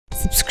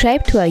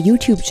Subscribe to our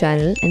YouTube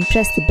channel and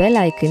press the bell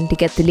icon to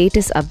get the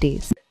latest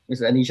updates. Ms.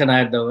 Anisha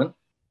Nair.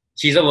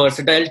 She's a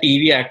versatile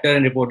TV actor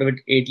and reporter with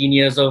 18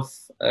 years of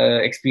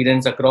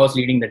experience across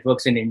leading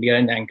networks in India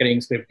in anchoring,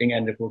 scripting,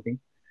 and reporting.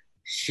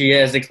 She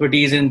has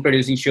expertise in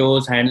producing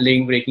shows,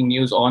 handling breaking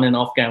news on and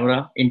off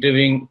camera,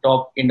 interviewing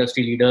top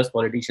industry leaders,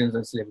 politicians,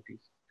 and celebrities.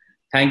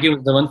 Thank you,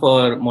 Ms. Dhawan,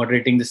 for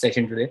moderating this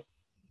session today.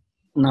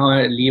 Now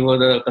I leave over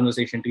the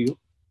conversation to you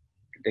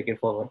to take it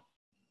forward.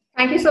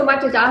 Thank you so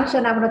much, Ajash,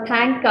 and I want to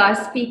thank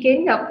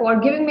SpeakIn for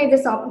giving me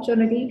this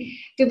opportunity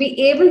to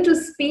be able to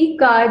speak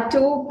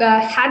to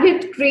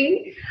Harriet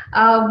Green,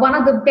 one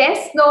of the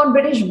best-known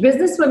British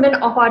businesswomen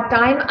of our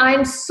time. I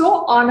am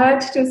so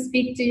honored to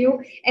speak to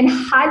you and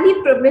highly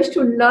privileged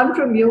to learn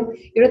from you.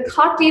 You're a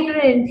thought leader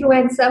and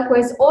influencer who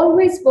has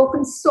always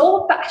spoken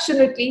so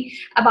passionately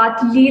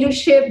about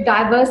leadership,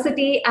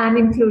 diversity, and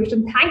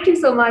inclusion. Thank you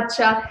so much,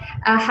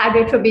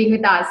 Harriet, for being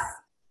with us.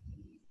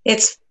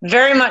 It's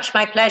very much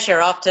my pleasure.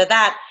 After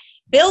that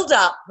build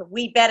up,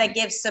 we better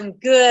give some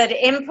good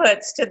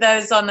inputs to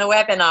those on the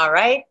webinar,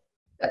 right?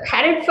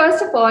 Harriet,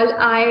 first of all,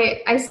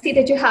 I see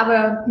that you have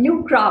a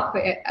new crop.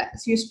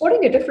 So you're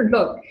sporting a different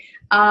look.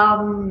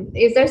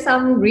 Is there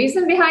some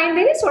reason behind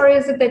this, or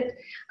is it that,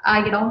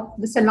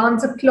 the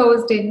salons are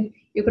closed and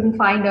you couldn't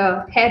find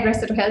a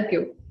hairdresser to help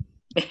you?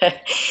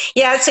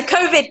 Yeah, it's a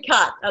COVID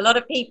cut. A lot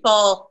of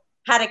people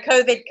had a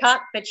COVID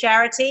cut for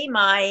charity.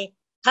 My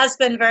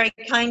husband very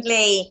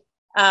kindly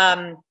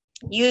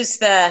used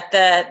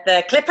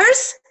the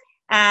clippers,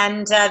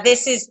 and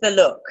this is the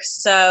look.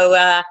 So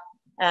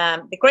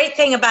the great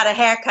thing about a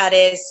haircut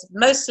is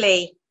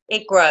mostly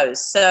it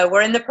grows. So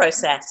we're in the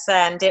process,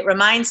 and it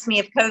reminds me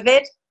of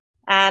COVID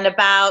and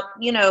about,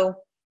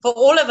 for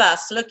all of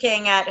us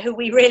looking at who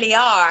we really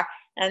are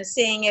and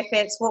seeing if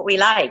it's what we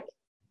like.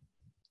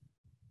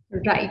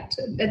 Right.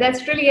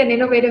 That's really an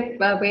innovative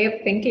way of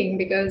thinking,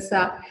 because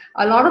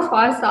a lot of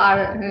us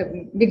are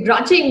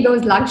begrudging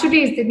those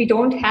luxuries that we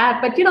don't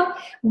have. But,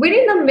 we're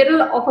in the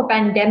middle of a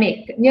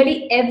pandemic.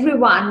 Nearly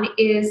everyone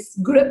is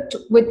gripped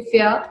with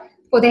fear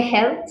for their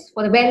health,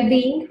 for their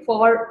well-being,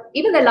 for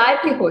even their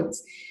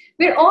livelihoods.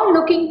 We're all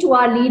looking to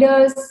our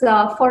leaders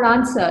for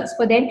answers,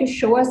 for them to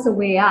show us the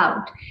way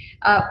out.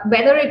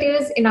 Whether it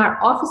is in our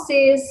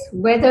offices,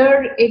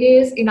 whether it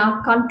is in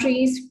our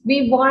countries,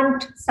 we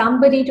want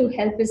somebody to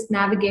help us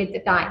navigate the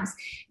times.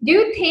 Do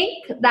you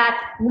think that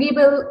we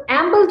will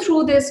amble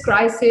through this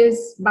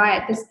crisis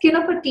by the skin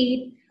of our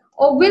teeth,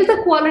 or will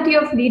the quality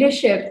of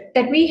leadership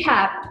that we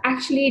have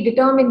actually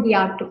determine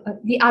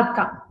the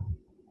outcome?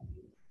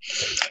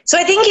 So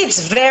I think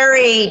it's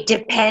very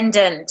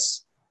dependent.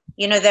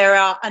 There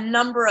are a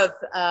number of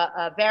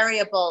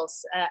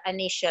variables,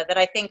 Anisha, that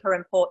I think are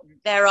important.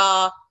 There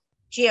are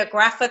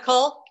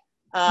geographical.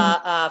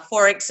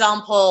 For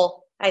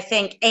example, I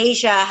think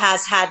Asia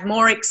has had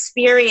more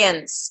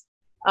experience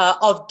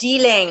of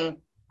dealing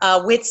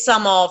with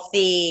some of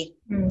the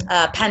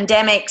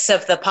pandemics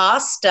of the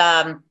past,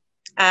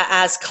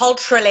 as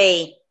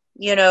culturally,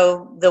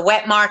 the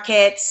wet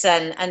markets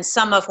and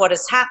some of what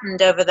has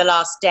happened over the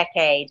last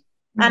decade.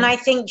 And I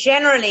think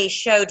generally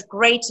showed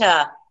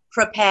greater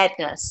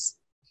preparedness.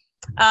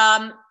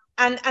 And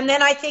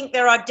then I think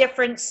there are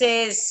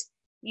differences,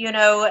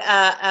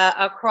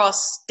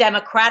 across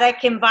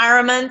democratic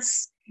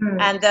environments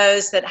and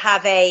those that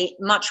have a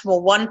much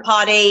more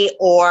one-party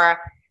or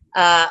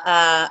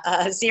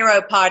a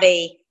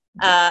zero-party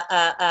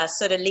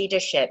sort of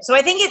leadership. So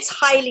I think it's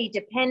highly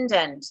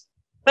dependent.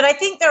 But I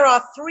think there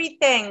are three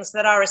things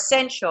that are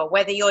essential,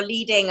 whether you're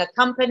leading a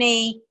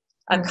company,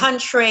 a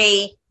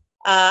country,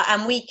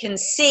 and we can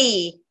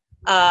see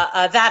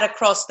that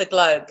across the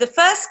globe. The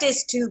first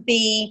is to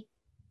be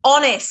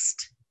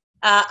honest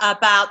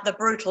about the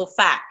brutal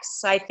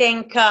facts. I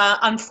think,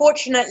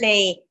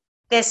 unfortunately,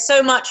 there's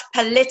so much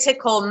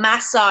political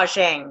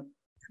massaging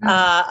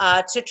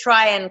to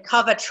try and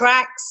cover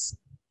tracks,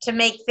 to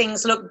make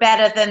things look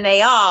better than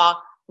they are,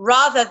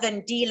 rather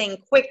than dealing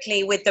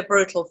quickly with the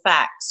brutal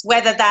facts.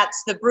 Whether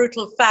that's the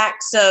brutal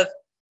facts of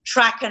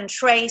track and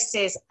trace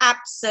is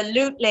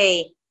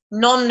absolutely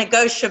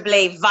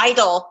non-negotiably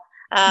vital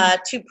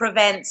to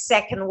prevent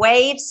second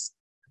waves,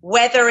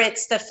 whether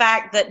it's the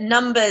fact that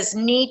numbers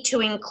need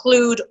to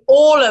include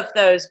all of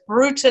those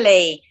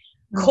brutally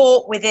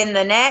caught within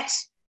the net,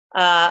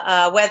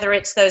 whether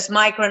it's those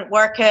migrant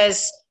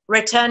workers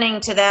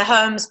returning to their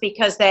homes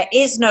because there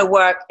is no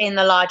work in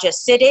the larger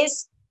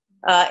cities,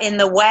 in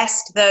the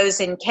West,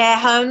 those in care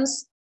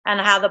homes, and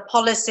how the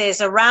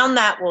policies around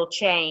that will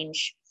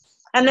change.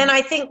 And then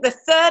I think the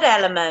third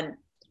element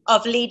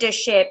of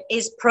leadership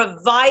is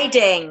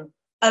providing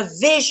a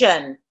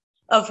vision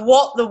of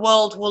what the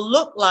world will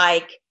look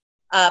like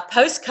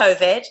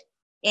post-COVID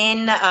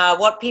in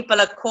what people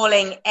are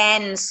calling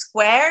N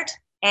squared,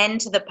 N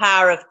to the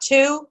power of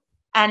 2,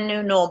 and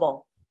new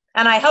normal.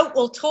 And I hope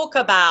we'll talk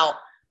about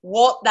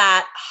what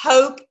that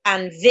hope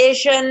and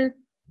vision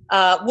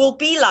will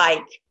be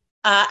like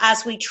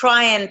as we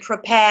try and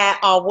prepare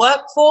our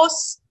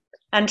workforce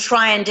and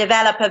try and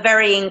develop a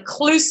very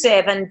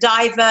inclusive and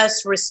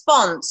diverse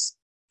response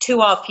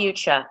to our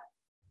future.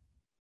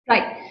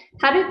 Right.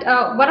 Harriet,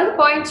 one of the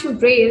points you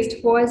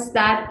raised was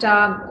that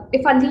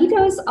if our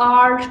leaders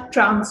are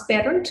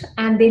transparent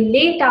and they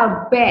lay it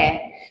out bare,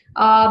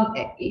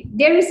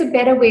 there is a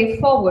better way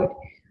forward.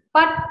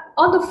 But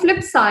on the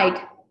flip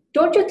side,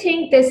 don't you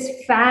think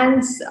this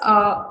fans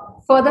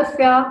further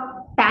fear,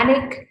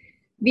 panic?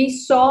 We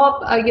saw,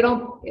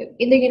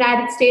 in the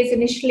United States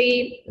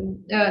initially,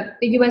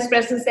 the US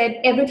president said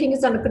everything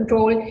is under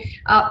control.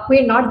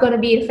 We're not going to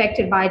be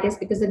affected by this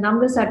because the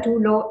numbers are too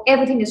low.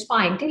 Everything is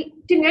fine.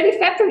 Till nearly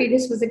February,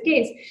 this was the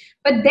case.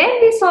 But then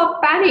we saw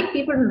panic,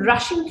 people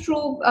rushing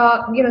through,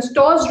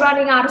 stores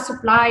running out of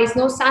supplies,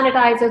 no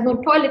sanitizers, no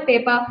toilet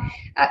paper.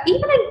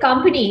 Even in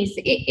companies,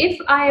 if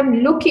I am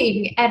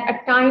looking at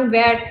a time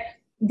where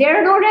there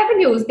are no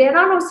revenues, there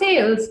are no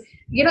sales,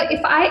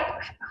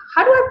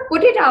 how do I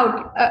put it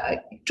out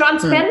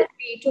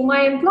transparently to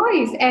my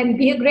employees and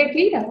be a great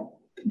leader?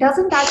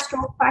 Doesn't that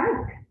stroke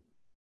panic?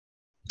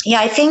 Yeah,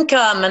 I think,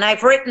 and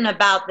I've written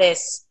about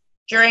this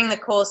during the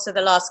course of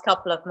the last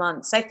couple of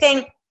months, I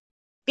think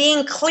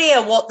being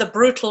clear what the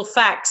brutal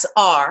facts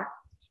are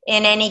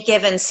in any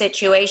given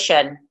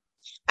situation,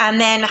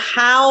 and then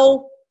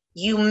how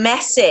you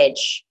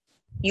message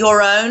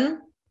your own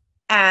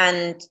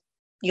and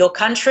your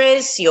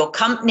country's, your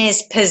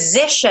company's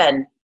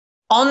position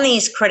on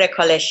these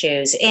critical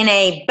issues in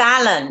a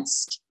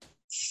balanced,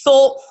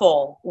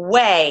 thoughtful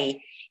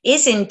way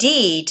is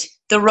indeed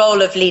the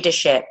role of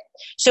leadership.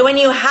 So when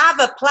you have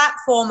a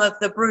platform of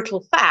the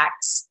brutal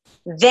facts,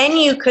 then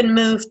you can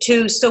move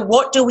to, so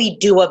what do we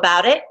do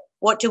about it?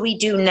 What do we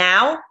do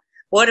now?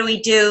 What do we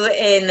do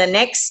in the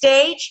next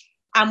stage?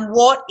 And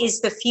what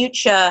is the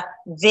future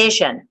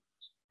vision?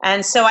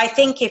 And so I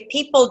think if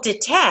people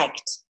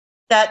detect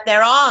that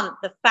there aren't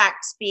the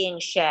facts being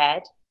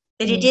shared,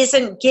 that it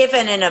isn't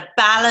given in a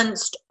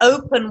balanced,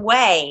 open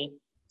way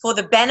for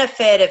the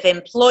benefit of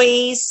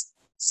employees,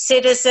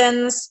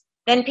 citizens,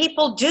 then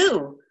people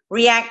do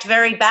react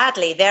very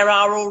badly. There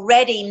are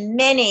already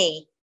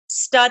many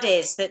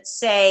studies that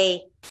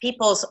say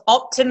people's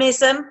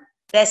optimism,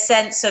 their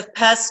sense of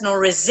personal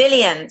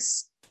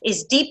resilience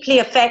is deeply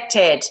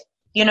affected,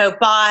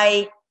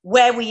 by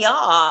where we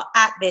are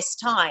at this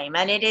time.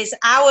 And it is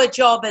our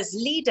job as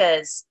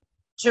leaders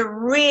to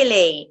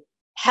really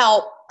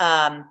help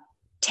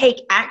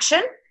take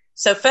action.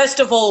 So first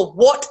of all,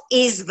 what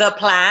is the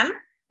plan?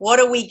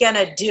 What are we going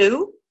to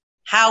do?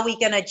 How are we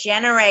going to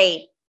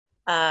generate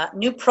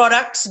new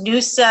products, new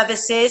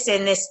services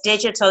in this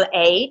digital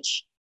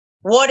age?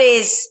 What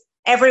is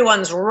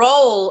everyone's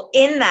role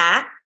in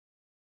that?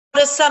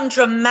 What are some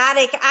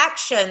dramatic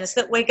actions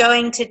that we're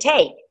going to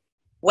take?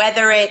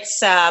 Whether it's,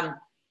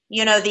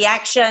 the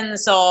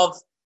actions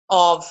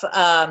of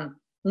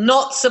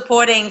not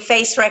supporting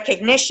face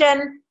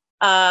recognition,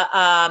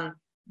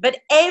 but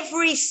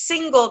every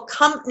single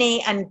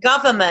company and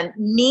government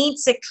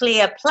needs a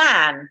clear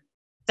plan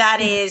that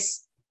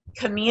is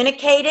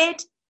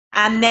communicated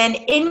and then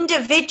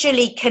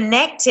individually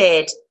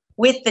connected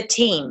with the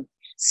team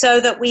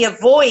so that we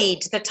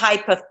avoid the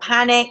type of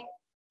panic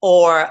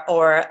or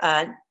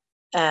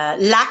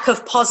lack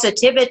of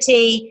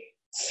positivity,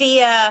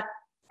 fear,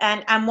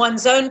 and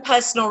one's own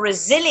personal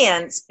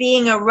resilience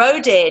being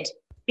eroded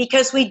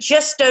because we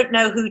just don't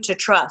know who to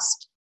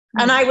trust.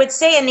 And I would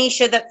say,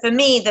 Anisha, that for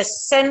me, the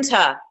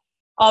center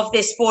of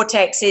this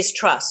vortex is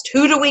trust.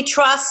 Who do we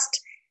trust?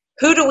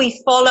 Who do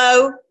we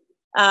follow?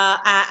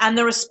 And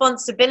the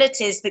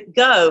responsibilities that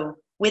go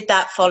with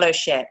that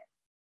fellowship.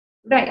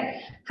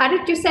 Right.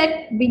 Harriet, you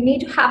said we need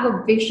to have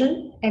a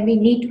vision and we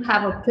need to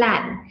have a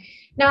plan.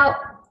 Now,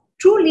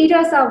 true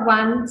leaders are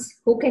ones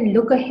who can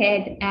look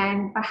ahead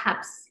and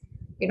perhaps,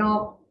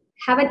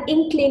 have an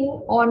inkling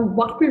on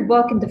what will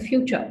work in the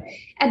future.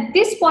 At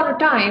this point of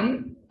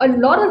time, a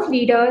lot of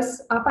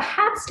leaders are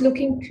perhaps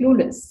looking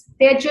clueless.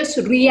 They're just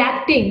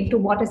reacting to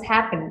what has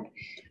happened.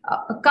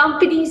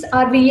 Companies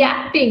are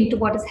reacting to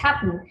what has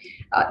happened.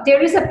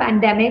 There is a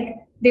pandemic.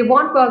 They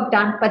want work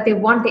done, but they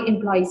want the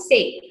employees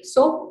safe.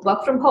 So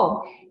work from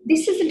home.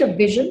 This isn't a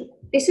vision.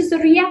 This is a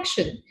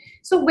reaction.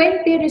 So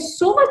when there is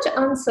so much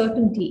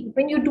uncertainty,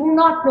 when you do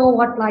not know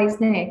what lies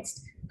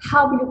next,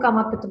 how will you come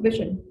up with a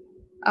vision?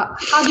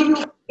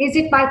 Is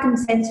it by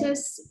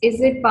consensus?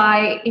 Is it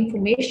by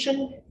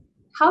information?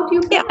 How do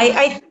you?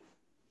 Yeah,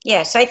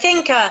 yes, I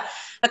think a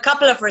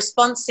couple of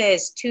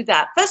responses to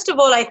that. First of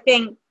all, I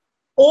think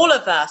all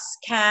of us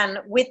can,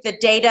 with the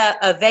data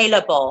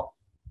available,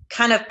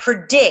 kind of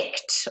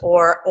predict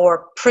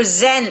or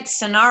present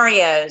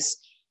scenarios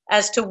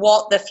as to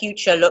what the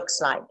future looks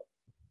like.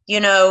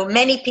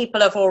 Many people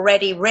have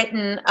already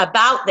written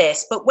about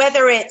this, but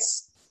whether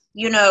it's,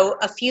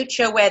 a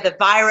future where the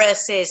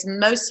virus is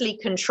mostly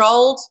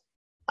controlled,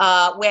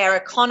 where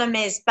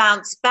economies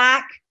bounce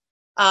back,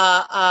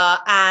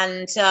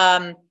 and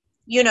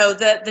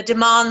the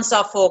demands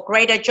are for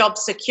greater job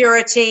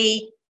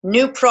security,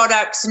 new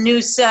products, new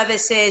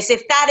services.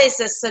 If that is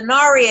a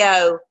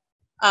scenario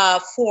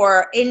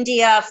for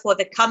India, for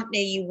the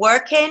company you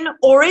work in,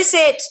 or is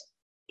it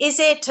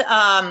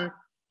a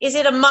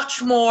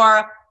much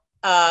more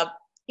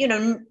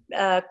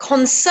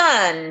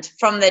concerned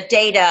from the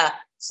data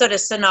sort of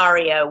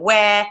scenario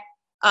where,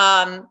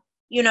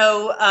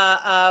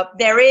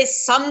 there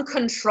is some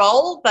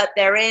control, but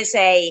there is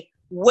a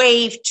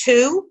wave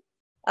two.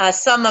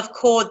 Some have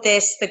called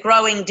this the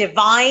growing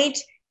divide,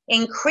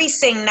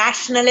 increasing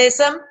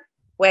nationalism,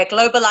 where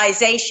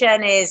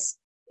globalization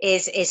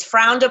is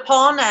frowned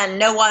upon and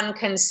no one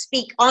can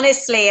speak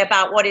honestly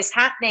about what is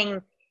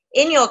happening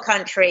in your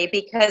country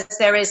because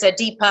there is a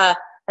deeper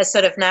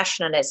sort of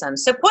nationalism.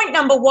 So point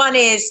number one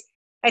is,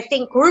 I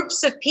think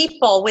groups of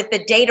people with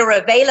the data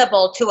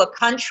available to a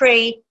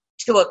country,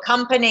 to a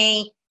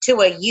company,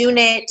 to a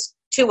unit,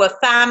 to a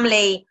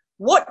family,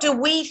 what do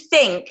we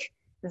think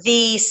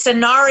the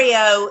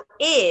scenario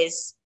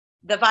is?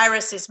 The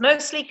virus is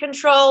mostly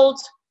controlled,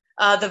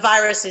 the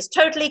virus is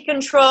totally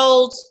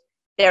controlled,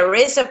 there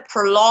is a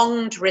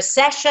prolonged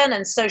recession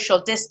and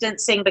social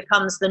distancing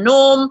becomes the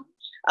norm,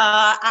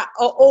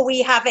 or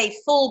we have a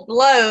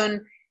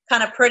full-blown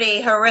kind of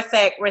pretty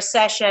horrific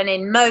recession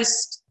in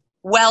most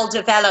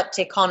well-developed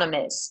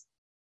economies.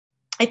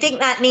 I think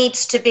that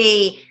needs to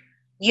be,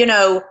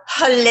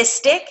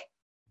 holistic.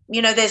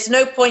 There's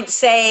no point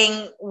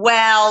saying,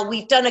 well,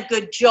 we've done a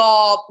good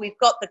job, we've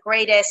got the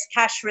greatest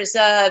cash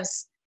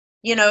reserves,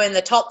 in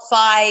the top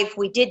 5,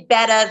 we did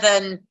better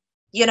than,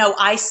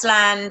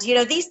 Iceland.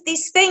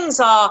 These things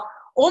are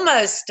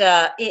almost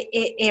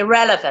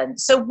irrelevant.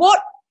 So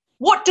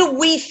what do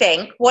we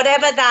think,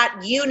 whatever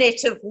that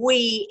unit of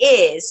we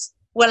is,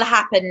 will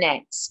happen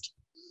next?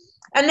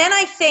 And then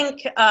I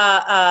think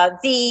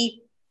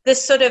the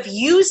sort of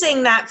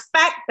using that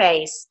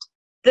fact-based,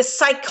 the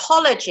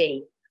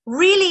psychology,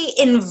 really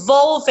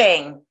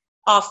involving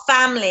our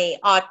family,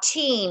 our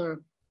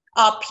team,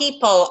 our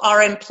people,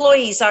 our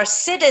employees, our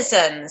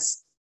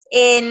citizens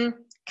in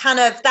kind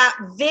of that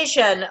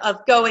vision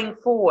of going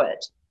forward,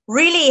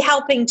 really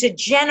helping to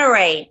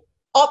generate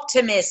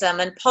optimism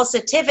and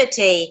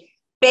positivity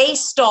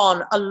based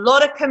on a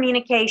lot of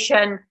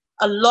communication,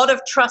 a lot of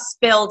trust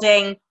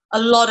building, a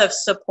lot of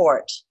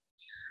support.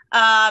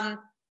 And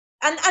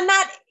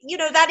that,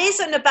 that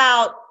isn't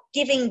about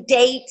giving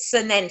dates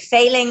and then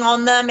failing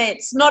on them.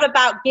 It's not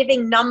about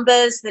giving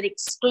numbers that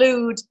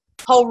exclude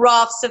whole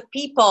rafts of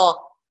people.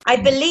 I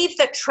believe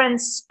that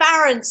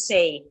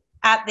transparency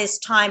at this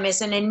time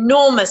is an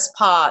enormous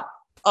part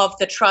of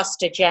the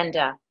trust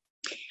agenda.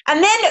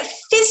 And then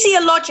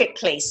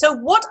physiologically, so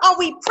what are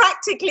we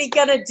practically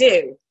going to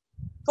do?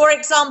 For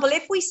example,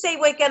 if we say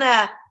we're going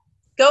to,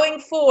 going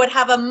forward,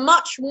 have a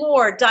much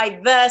more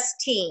diverse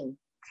team,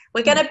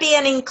 we're going to be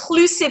an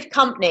inclusive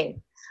company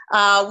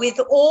with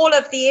all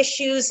of the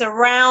issues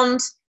around,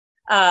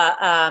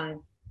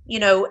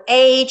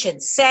 age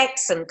and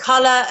sex and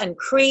color and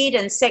creed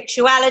and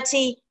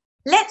sexuality.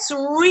 Let's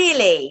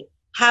really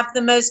have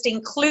the most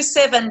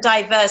inclusive and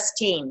diverse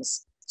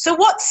teams. So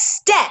what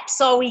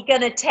steps are we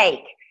going to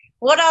take?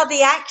 What are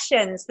the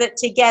actions that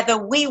together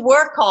we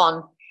work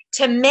on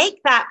to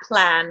make that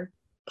plan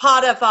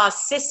part of our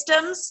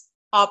systems,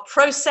 our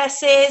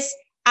processes,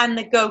 and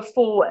the go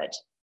forward?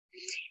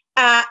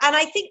 And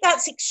I think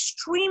that's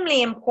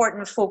extremely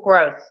important for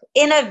growth,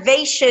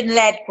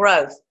 innovation-led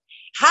growth.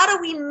 How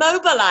do we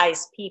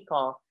mobilize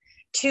people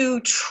to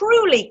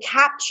truly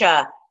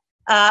capture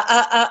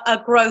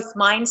a growth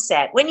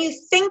mindset? When you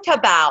think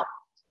about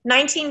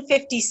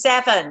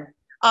 1957,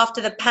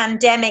 after the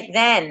pandemic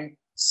then,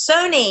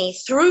 Sony,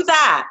 through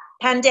that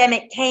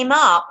pandemic, came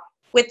up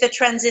with the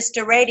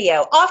transistor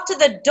radio. After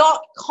the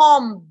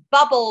dot-com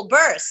bubble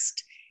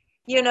burst,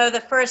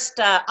 the first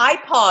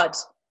iPod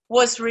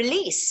was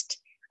released.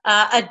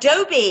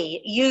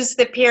 Adobe used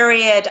the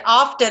period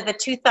after the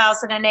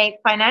 2008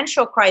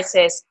 financial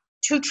crisis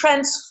to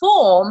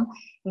transform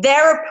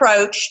their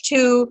approach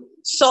to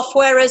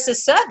software as a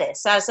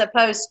service, as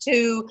opposed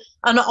to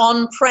an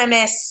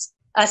on-premise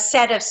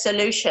set of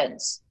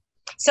solutions.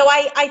 So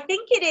I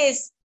think it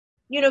is,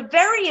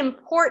 very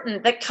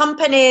important that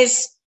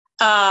companies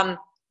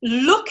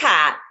look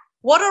at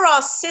what are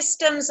our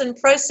systems and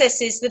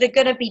processes that are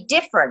going to be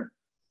different.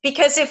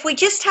 Because if we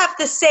just have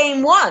the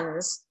same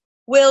ones,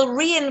 we'll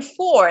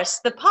reinforce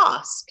the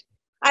past.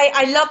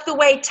 I love the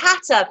way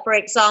Tata, for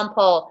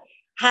example,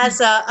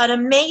 has an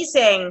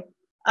amazing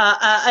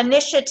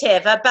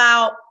initiative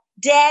about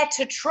dare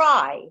to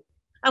try.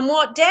 And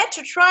what dare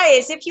to try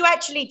is, if you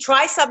actually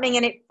try something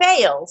and it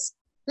fails,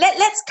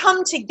 let's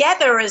come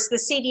together as the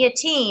senior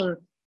team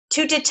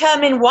to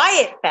determine why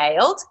it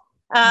failed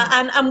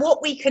and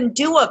what we can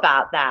do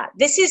about that.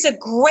 This is a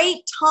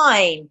great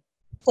time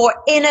for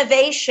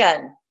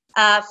innovation,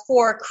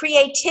 for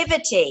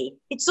creativity.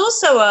 It's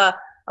also a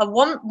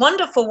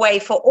wonderful way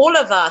for all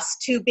of us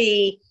to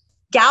be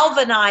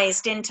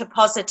galvanized into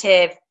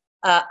positive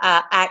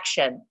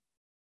action.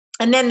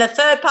 And then the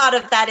third part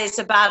of that is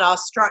about our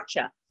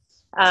structure.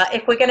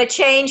 If we're going to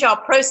change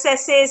our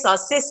processes, our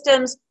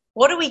systems,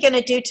 what are we going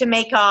to do to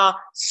make our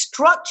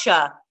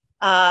structure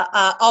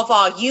of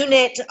our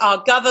unit,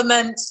 our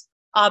government,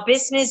 our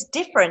business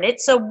different?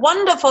 It's a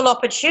wonderful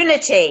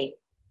opportunity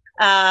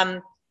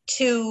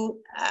to,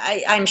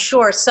 I'm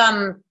sure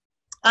some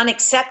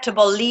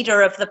unacceptable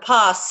leader of the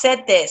past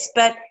said this,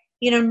 but,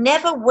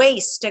 never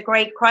waste a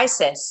great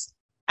crisis.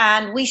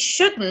 And we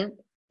shouldn't,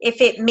 if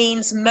it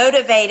means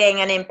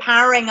motivating and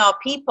empowering our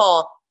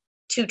people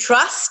to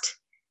trust,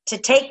 to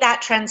take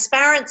that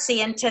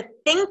transparency and to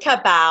think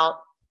about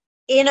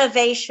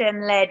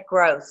innovation-led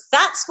growth.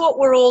 That's what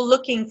we're all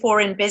looking for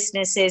in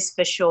businesses,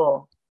 for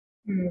sure.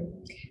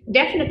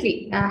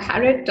 Definitely,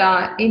 Harriet,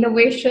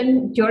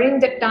 innovation during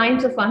the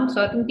times of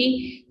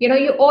uncertainty,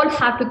 you all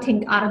have to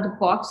think out of the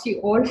box. You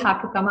all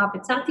have to come up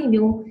with something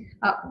new.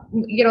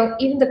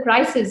 Even the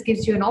crisis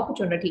gives you an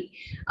opportunity.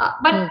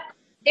 But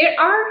there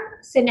are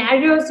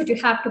scenarios that you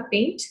have to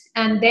paint,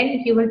 and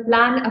then you will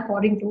plan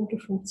according to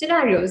different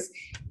scenarios.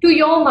 To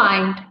your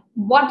mind,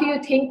 what do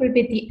you think will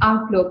be the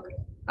outlook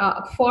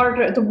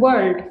for the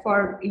world,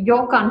 for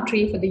your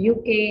country, for the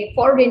UK,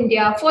 for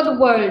India, for the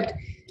world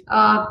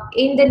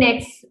in the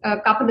next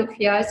couple of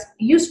years?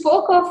 You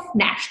spoke of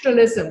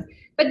nationalism,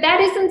 but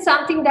that isn't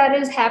something that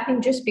is happening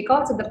just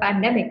because of the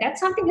pandemic. That's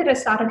something that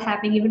has started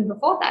happening even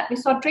before that. We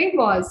saw trade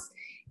wars.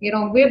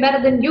 We're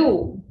better than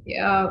you.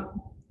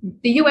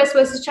 The US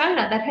versus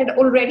China, that had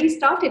already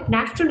started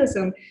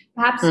nationalism.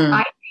 Perhaps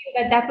I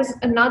feel that was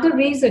another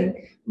reason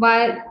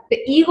why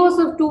the egos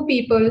of two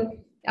people,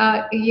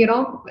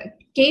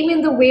 came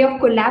in the way of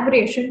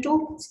collaboration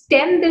to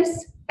stem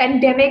this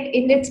pandemic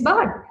in its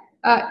bud,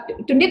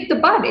 to nip the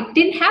bud. It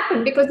didn't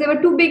happen because there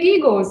were two big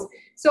egos.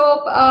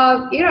 So,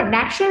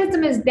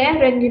 nationalism is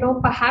there,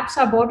 and, perhaps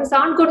our borders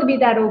aren't going to be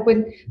that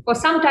open for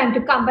some time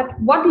to come. But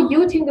what do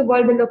you think the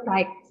world will look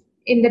like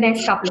in the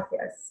next couple of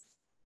years?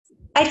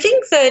 I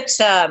think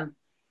that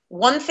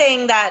one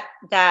thing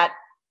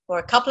or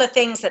a couple of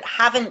things that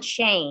haven't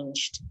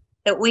changed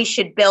that we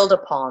should build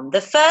upon.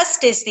 The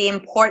first is the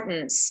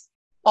importance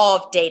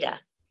of data.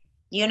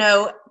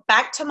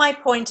 Back to my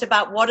point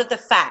about what are the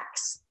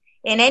facts.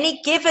 In any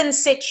given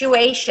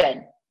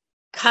situation,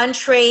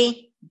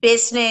 country,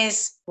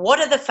 business, what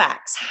are the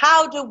facts?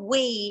 How do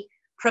we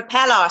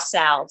propel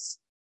ourselves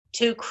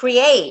to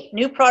create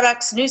new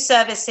products, new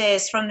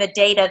services from the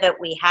data that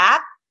we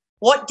have?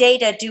 What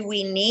data do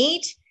we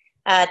need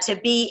to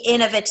be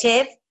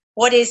innovative?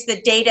 What is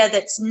the data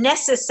that's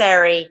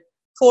necessary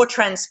for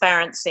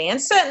transparency?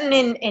 And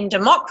certainly in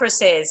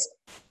democracies,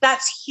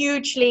 that's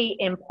hugely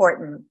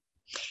important.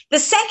 The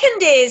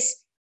second is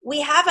we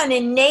have an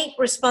innate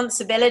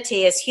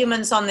responsibility as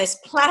humans on this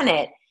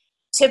planet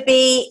to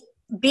be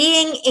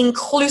being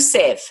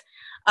inclusive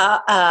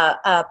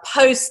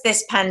post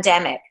this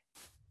pandemic.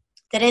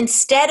 That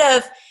instead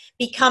of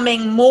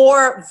becoming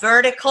more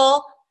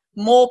vertical,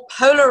 more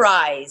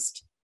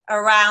polarized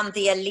around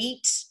the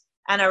elite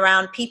and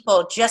around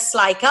people just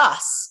like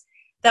us,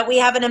 that we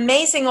have an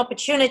amazing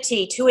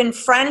opportunity to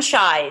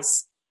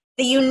enfranchise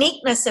the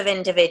uniqueness of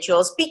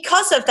individuals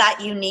because of that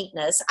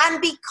uniqueness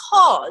and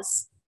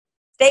because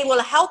they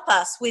will help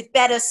us with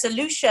better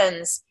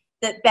solutions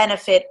that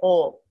benefit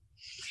all.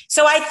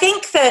 So I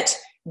think that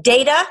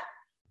data,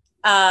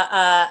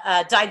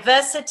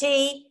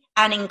 diversity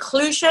and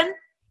inclusion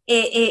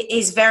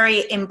is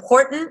very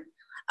important.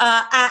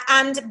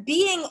 And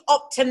being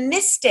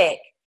optimistic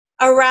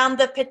around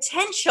the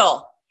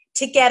potential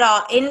to get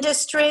our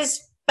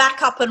industries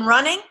back up and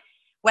running,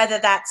 whether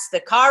that's the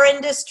car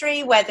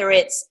industry, whether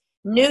it's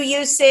new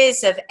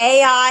uses of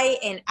AI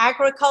in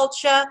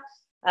agriculture,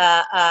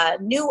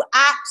 new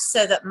apps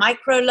so that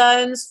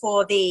microloans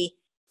for the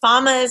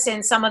farmers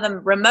in some of the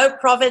remote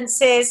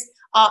provinces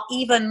are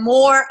even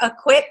more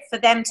equipped for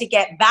them to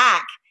get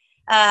back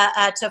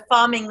to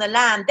farming the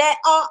land. There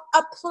are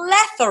a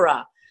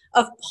plethora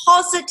of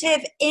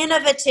positive,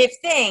 innovative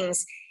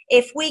things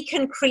if we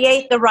can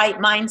create the right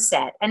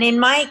mindset. And in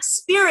my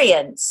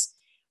experience,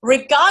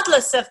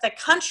 regardless of the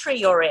country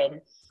you're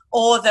in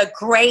or the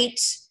great,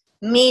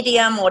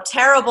 medium, or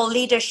terrible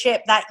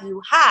leadership that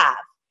you have,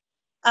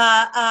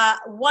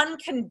 one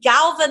can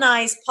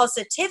galvanize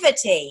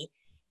positivity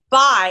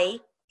by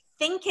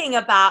thinking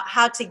about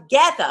how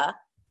together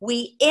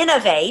we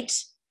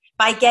innovate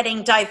by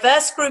getting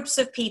diverse groups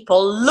of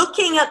people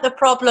looking at the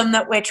problem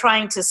that we're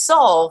trying to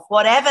solve,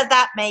 whatever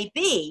that may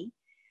be.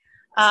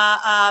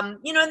 And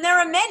there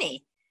are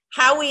many.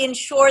 How we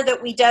ensure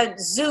that we don't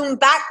zoom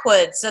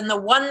backwards, and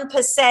the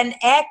 1%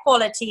 air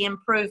quality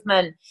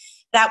improvement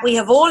that we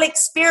have all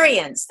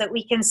experienced, that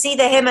we can see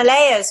the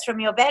Himalayas from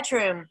your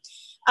bedroom,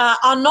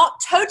 are not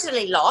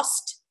totally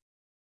lost,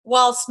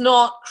 whilst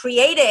not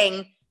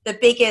creating the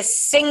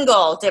biggest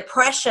single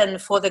depression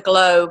for the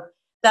globe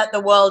that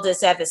the world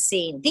has ever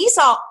seen. These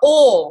are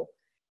all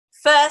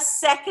first,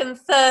 second,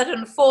 third,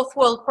 and fourth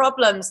world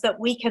problems that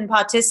we can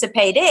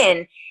participate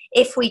in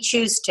if we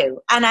choose to.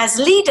 And as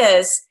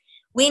leaders,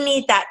 we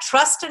need that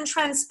trust and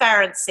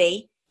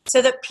transparency so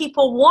that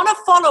people want to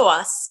follow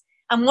us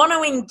and want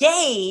to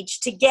engage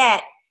to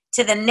get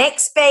to the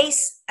next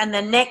base and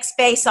the next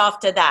base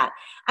after that.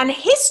 And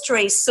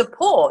history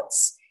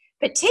supports,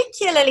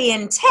 particularly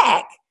in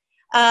tech,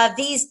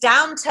 these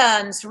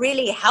downturns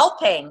really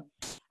helping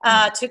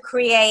to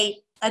create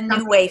a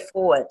new way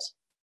forward.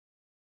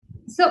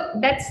 So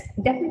that's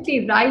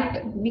definitely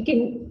right. We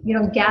can,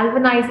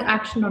 galvanize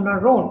action on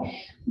our own.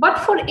 But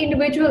for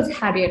individuals,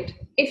 Harriet,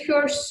 if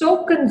you're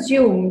so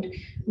consumed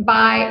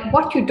by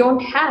what you don't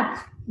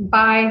have,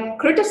 by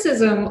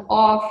criticism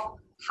of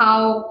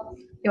how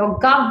your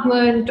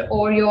government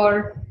or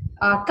your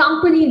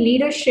company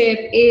leadership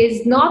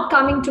is not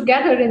coming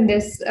together in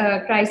this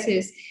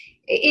crisis,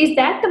 is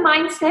that the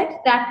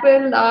mindset that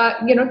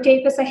will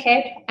take us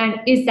ahead, and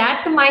is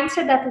that the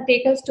mindset that will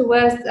take us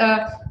towards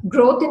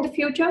growth in the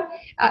future?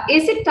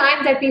 Is it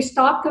time that we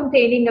stop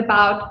complaining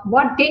about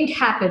what didn't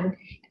happen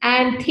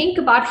and think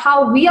about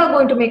how we are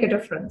going to make a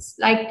difference?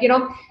 Like, in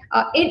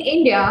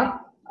India,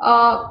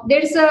 there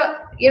is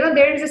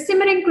a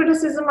simmering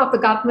criticism of the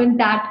government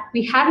that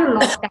we had a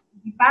lockdown,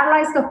 we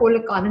paralyzed the whole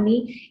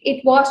economy.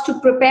 It was to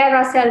prepare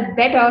ourselves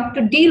better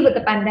to deal with the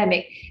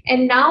pandemic.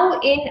 And now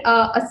in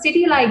a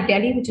city like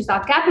Delhi, which is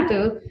our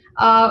capital,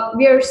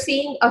 we are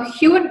seeing a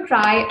hue and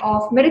cry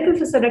of medical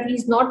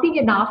facilities not being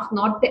enough,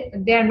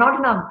 there are not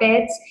enough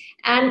beds,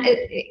 and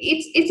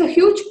it's a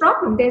huge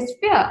problem. There's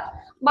fear.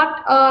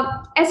 But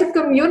as a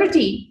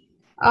community,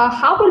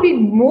 how will we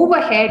move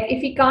ahead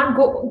if we can't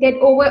get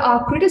over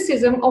our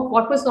criticism of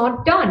what was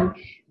not done?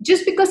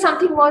 Just because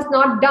something was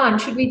not done,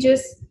 should we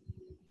just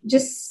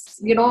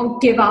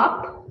give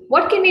up?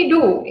 What can we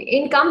do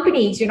in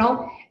companies?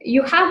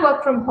 You have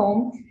work from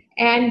home,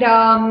 and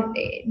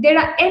there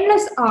are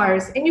endless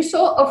hours, and you're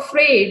so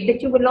afraid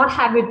that you will not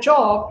have a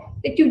job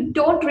that you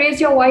don't raise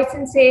your voice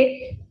and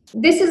say,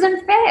 this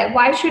isn't fair.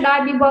 Why should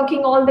I be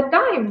working all the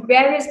time?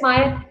 Where is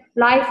my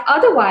life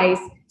otherwise?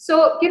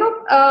 So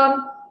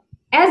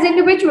as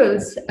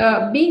individuals,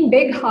 being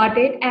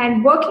big-hearted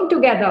and working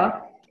together,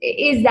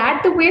 is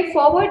that the way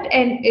forward?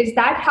 And is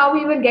that how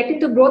we will get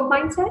into growth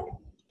mindset?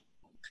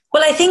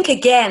 Well, I think,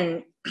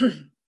 again,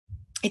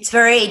 it's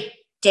very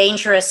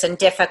dangerous and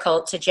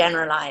difficult to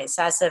generalize.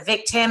 As a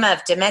victim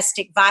of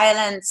domestic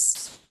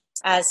violence,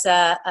 as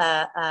a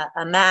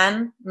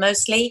man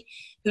mostly,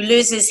 who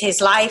loses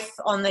his life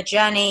on the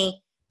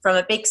journey from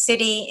a big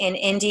city in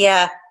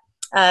India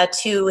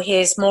to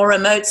his more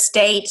remote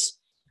state,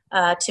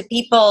 to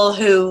people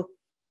who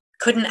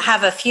couldn't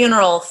have a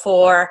funeral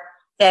for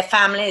their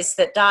families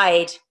that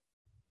died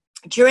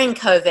during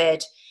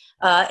COVID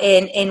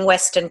in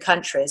Western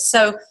countries.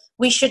 So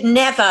we should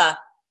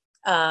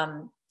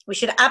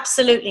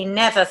absolutely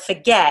never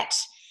forget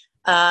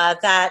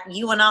that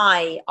you and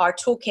I are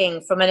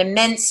talking from an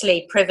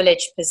immensely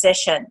privileged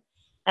position.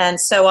 And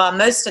so are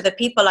most of the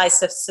people, I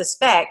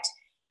suspect,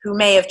 who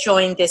may have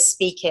joined this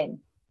SpeakIn.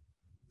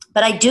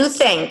 But I do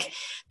think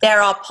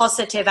there are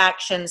positive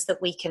actions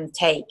that we can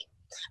take.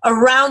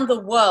 Around the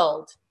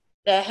world,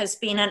 there has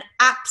been an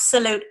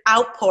absolute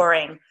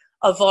outpouring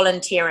of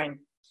volunteering.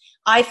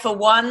 I, for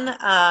one,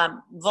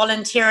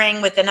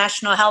 volunteering with the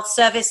National Health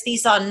Service.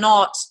 These are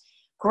not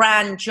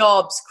grand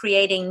jobs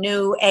creating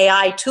new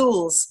AI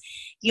tools.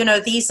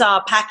 These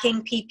are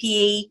packing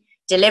PPE,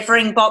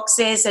 delivering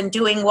boxes, and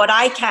doing what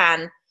I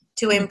can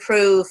to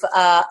improve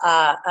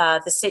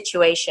the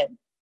situation.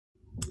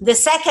 The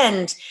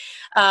second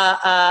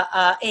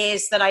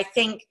is that I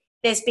think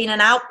there's been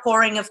an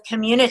outpouring of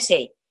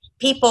community,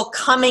 people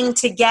coming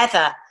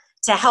together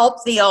to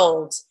help the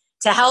old,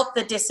 to help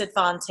the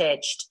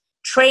disadvantaged,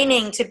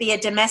 training to be a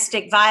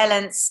domestic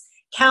violence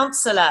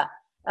counselor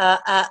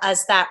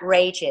as that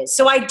rages.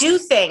 So I do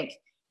think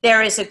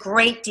there is a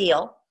great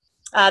deal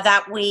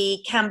that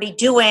we can be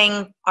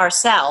doing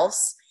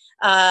ourselves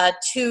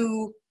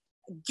to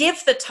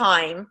give the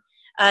time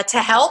to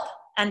help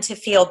and to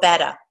feel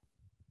better.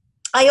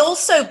 I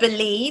also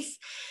believe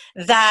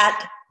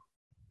that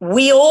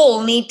we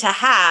all need to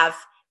have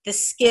the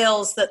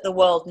skills that the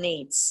world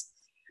needs.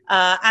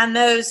 And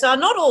those are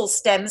not all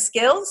STEM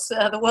skills.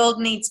 The world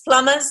needs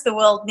plumbers, the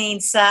world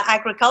needs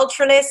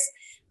agriculturalists,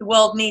 the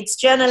world needs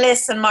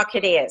journalists and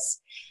marketeers.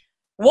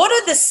 What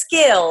are the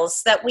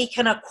skills that we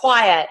can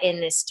acquire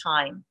in this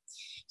time?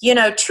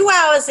 2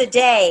 hours a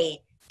day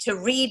to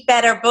read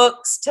better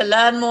books, to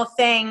learn more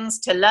things,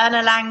 to learn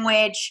a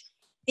language,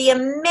 the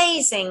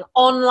amazing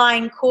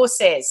online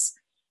courses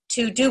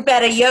to do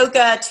better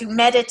yoga, to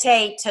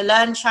meditate, to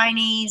learn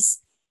Chinese,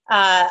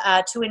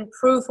 to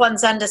improve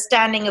one's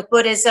understanding of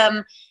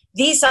Buddhism.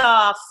 These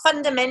are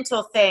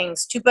fundamental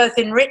things to both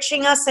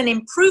enriching us and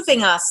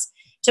improving us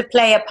to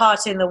play a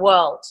part in the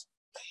world.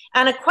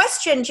 And a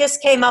question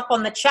just came up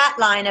on the chat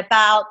line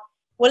about,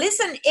 well,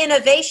 isn't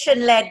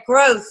innovation-led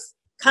growth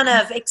kind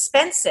of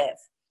expensive?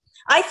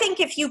 I think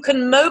if you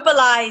can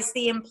mobilize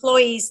the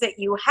employees that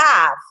you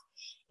have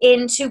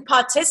into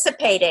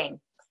participating,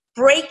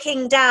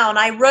 breaking down,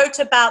 I wrote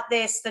about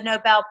this, the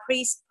Nobel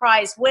Peace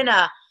Prize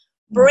winner,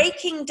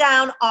 breaking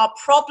down our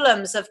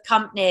problems of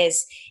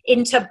companies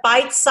into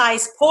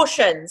bite-sized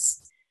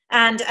portions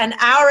and an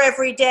hour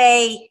every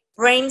day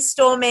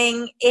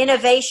brainstorming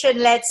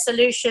innovation-led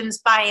solutions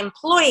by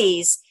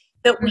employees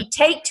that we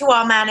take to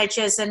our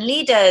managers and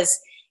leaders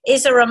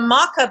is a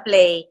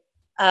remarkably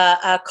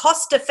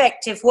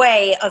cost-effective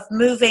way of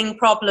moving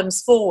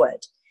problems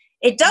forward.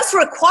 It does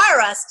require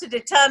us to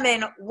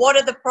determine what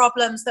are the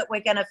problems that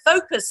we're going to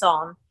focus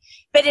on,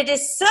 but it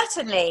is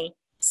certainly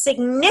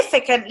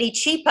significantly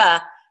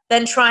cheaper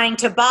than trying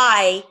to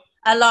buy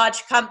a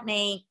large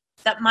company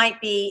that might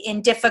be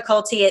in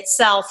difficulty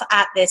itself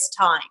at this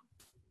time.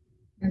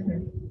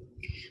 Mm-hmm.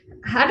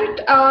 Harriet,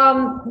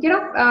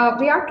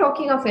 we are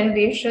talking of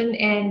innovation,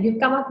 and you've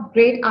come up with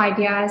great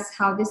ideas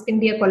how this can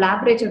be a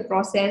collaborative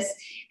process,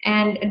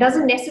 and it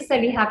doesn't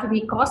necessarily have to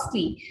be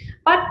costly.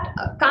 But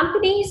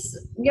companies,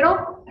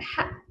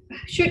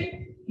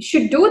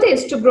 should do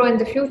this to grow in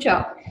the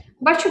future,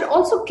 but should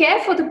also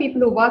care for the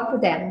people who work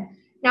with them.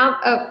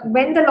 Now,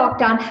 when the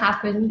lockdown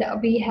happened,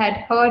 we had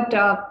heard,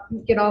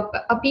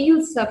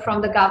 appeals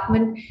from the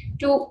government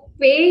to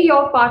pay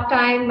your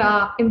part-time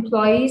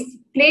employees,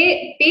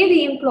 pay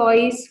the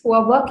employees who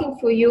are working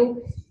for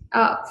you,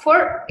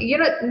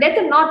 let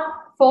them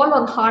not fall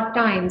on hard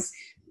times.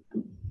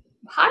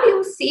 How do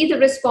you see the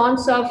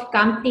response of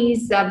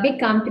companies, big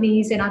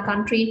companies in our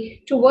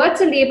country, towards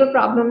a labor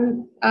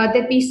problem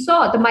that we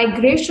saw, the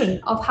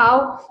migration of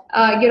how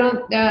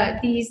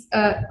these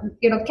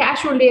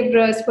casual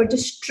laborers were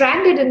just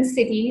stranded in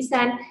cities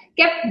and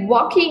kept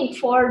walking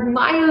for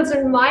miles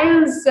and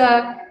miles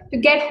to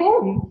get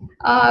home?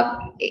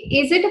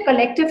 Is it a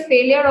collective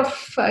failure of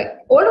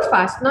all of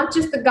us, not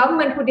just the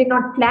government who did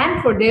not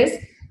plan for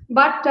this,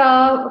 but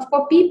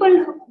for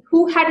people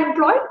who had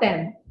employed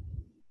them?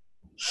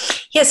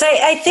 Yes,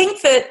 I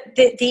think that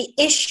the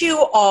issue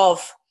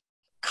of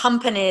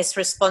companies'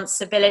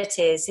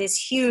 responsibilities is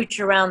huge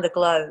around the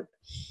globe.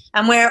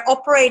 And we're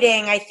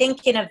operating, I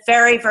think, in a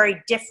very,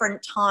 very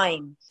different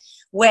time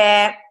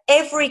where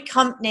every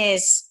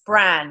company's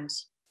brand,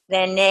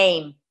 their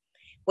name,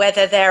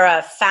 whether they're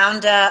a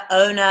founder,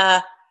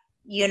 owner,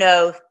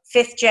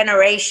 fifth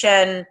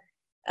generation,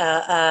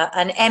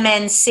 an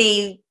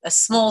MNC, a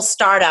small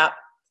startup,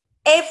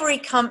 every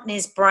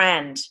company's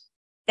brand,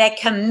 their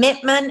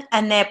commitment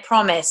and their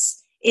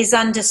promise is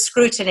under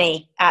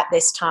scrutiny at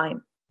this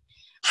time.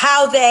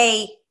 How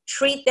they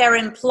treat their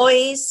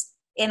employees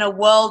in a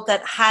world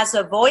that has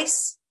a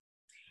voice,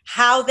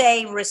 how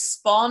they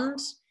respond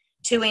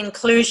to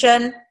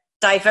inclusion,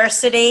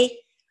 diversity,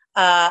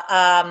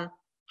 how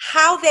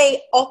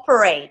they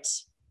operate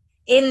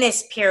in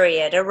this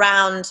period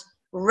around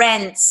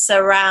rents,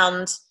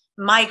 around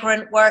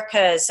migrant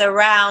workers,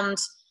 around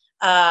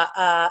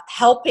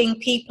helping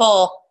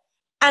people.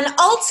 And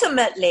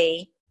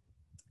ultimately,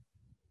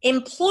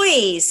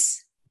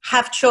 employees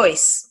have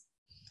choice.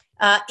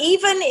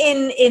 Even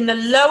in the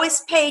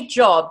lowest paid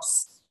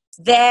jobs,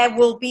 there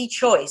will be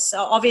choice.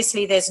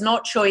 Obviously, there's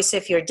not choice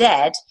if you're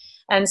dead.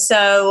 And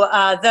so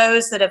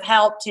those that have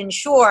helped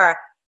ensure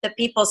that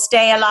people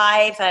stay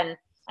alive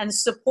and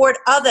support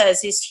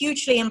others is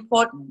hugely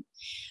important.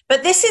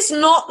 But this is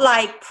not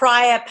like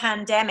prior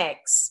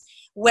pandemics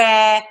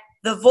where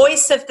the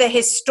voice of the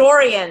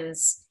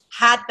historians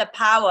had the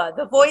power,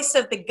 the voice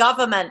of the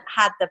government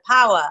had the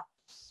power.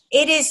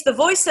 It is the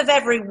voice of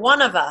every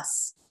one of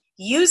us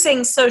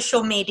using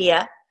social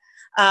media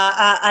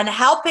and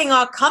helping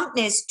our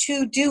companies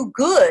to do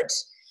good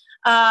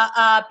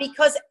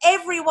because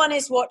everyone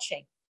is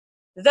watching.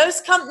 Those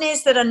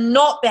companies that are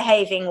not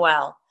behaving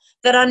well,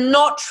 that are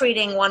not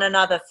treating one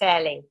another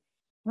fairly,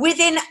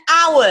 within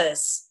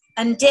hours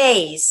and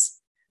days,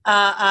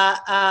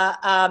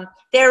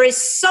 there is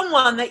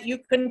someone that you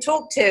can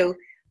talk to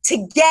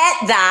get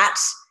that,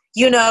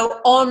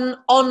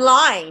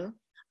 online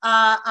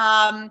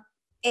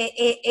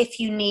if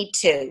you need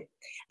to.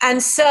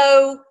 And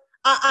so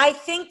I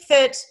think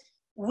that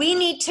we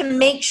need to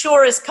make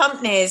sure as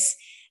companies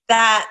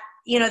that,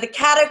 the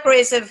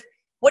categories of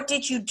what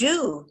did you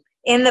do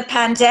in the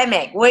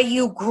pandemic? Were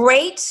you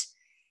great?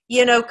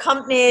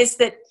 Companies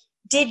that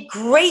did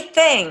great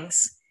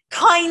things,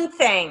 kind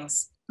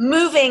things,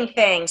 moving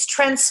things,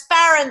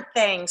 transparent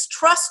things,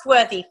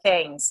 trustworthy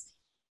things.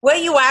 Were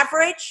you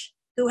average,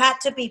 who had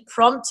to be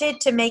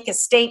prompted to make a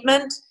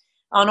statement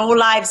on All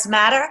Lives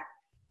Matter?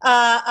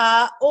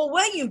 Or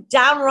were you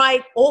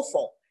downright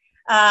awful?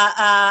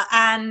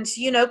 And,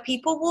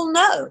 people will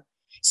know.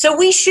 So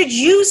we should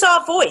use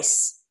our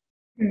voice.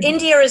 Mm-hmm.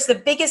 India is the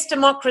biggest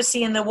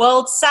democracy in the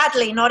world.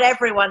 Sadly, not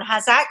everyone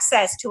has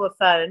access to a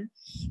phone,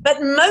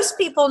 but most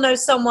people know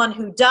someone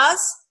who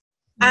does,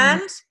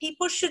 and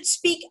people should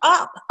speak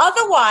up.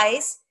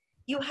 Otherwise,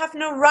 you have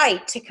no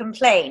right to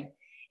complain.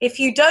 If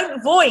you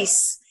don't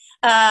voice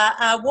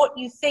what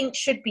you think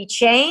should be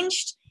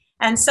changed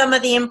and some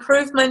of the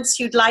improvements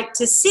you'd like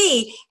to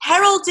see,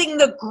 heralding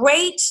the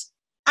great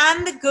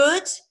and the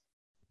good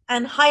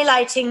and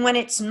highlighting when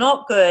it's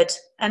not good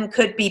and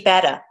could be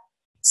better.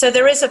 So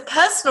there is a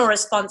personal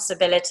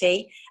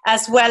responsibility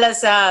as well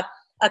as a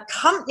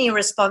company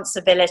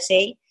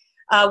responsibility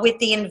with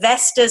the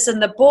investors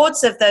and the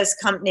boards of those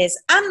companies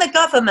and the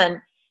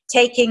government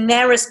taking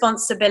their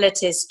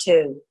responsibilities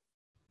too.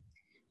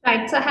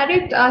 Right. So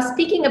Harriet,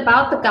 speaking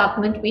about the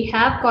government, we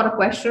have got a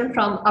question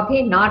from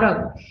Abhay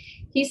Naram.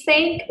 He's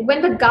saying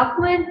when the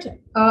government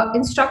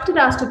instructed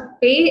us to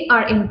pay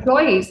our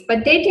employees,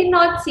 but they did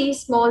not see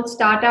small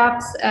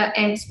startups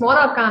and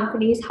smaller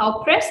companies,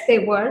 how pressed they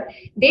were.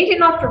 They did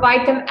not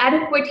provide them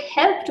adequate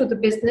help to the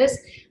business.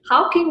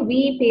 How can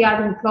we pay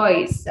our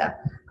employees?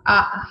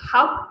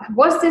 How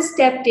was this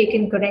step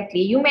taken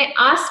correctly? You may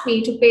ask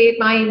me to pay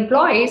my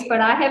employees, but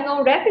I have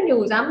no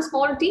revenues. I'm a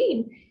small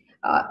team.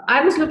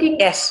 I was looking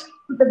Yes.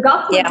 at the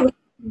government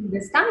Yeah.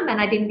 this time, and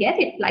I didn't get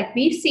it. Like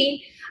we've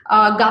seen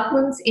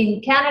governments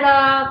in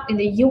Canada, in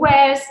the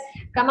US,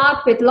 come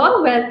out with a lot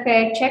of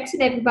welfare checks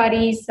in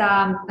everybody's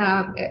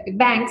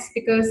banks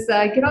because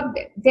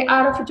they're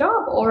out of a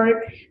job,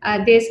 or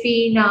there's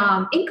been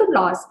income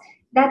loss.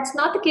 That's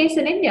not the case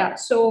in India.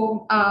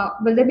 So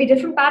will there be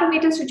different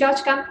parameters to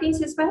judge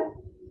companies as well?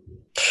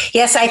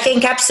 Yes, I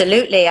think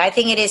absolutely. I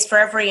think it is for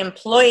every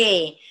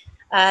employee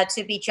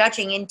to be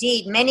judging.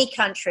 Indeed, many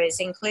countries,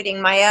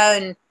 including my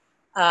own,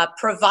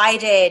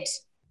 provided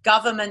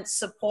government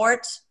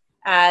support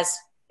as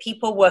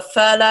people were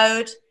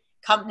furloughed,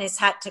 companies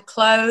had to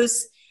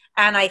close.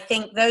 And I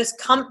think those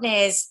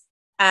companies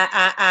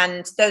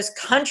and those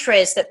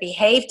countries that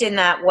behaved in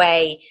that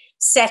way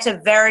set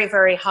a very,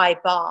 very high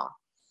bar.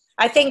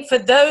 I think for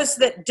those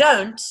that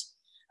don't,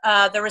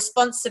 the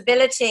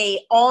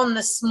responsibility on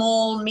the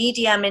small,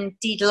 medium,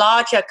 indeed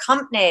larger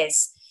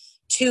companies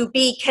to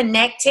be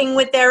connecting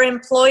with their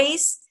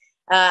employees,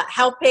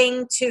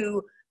 helping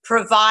to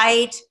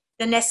provide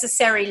the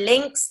necessary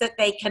links that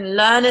they can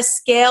learn a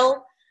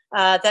skill,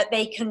 that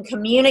they can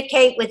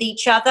communicate with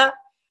each other.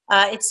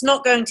 It's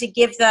not going to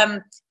give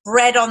them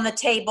bread on the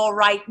table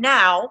right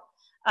now.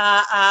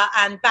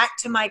 And back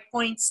to my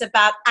points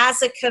about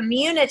as a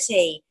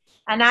community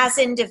and as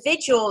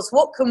individuals,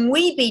 what can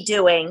we be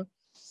doing,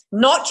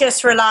 not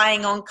just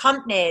relying on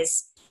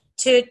companies,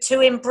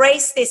 to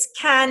embrace this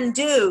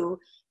can-do,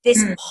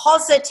 this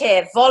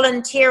positive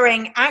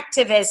volunteering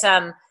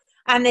activism,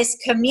 and this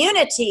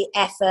community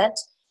effort,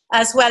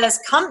 as well as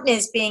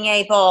companies being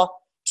able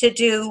to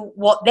do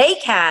what they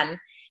can,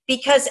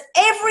 because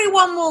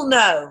everyone will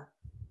know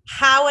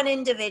how an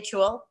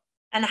individual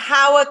and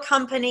how a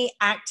company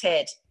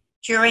acted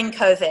during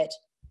COVID.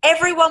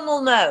 Everyone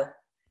will know.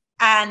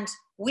 And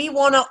we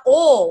want to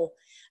all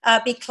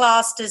be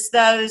classed as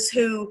those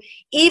who,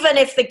 even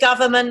if the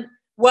government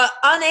were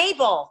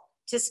unable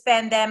to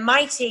spend their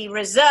mighty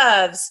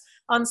reserves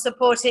on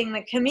supporting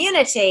the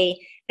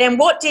community, then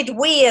what did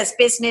we as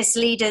business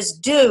leaders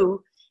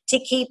do to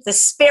keep the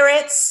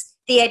spirits,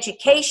 the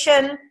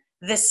education,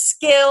 the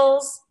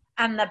skills,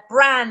 and the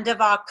brand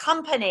of our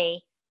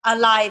company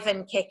alive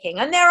and kicking?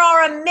 And there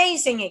are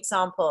amazing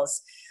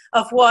examples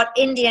of what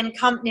Indian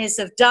companies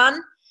have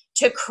done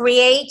to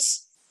create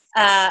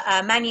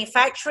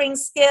manufacturing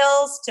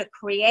skills, to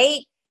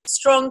create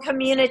strong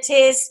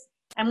communities.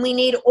 And we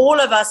need all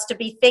of us to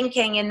be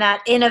thinking in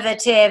that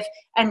innovative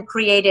and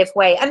creative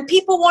way. And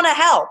people want to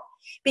help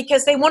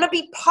because they want to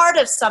be part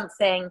of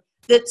something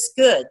that's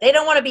good. They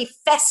don't want to be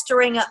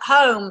festering at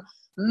home,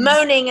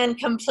 moaning and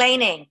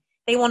complaining.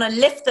 They want to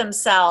lift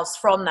themselves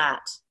from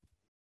that.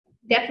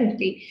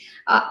 Definitely.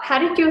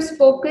 Harriet, you've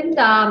spoken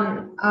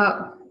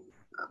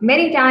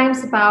many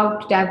times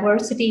about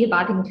diversity,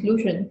 about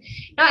inclusion.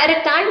 Now, at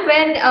a time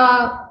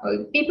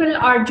when people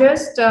are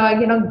just,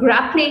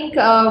 grappling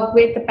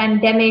with the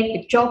pandemic,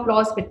 with job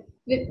loss, with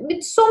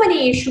so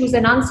many issues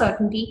and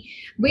uncertainty,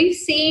 we've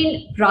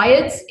seen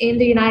riots in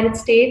the United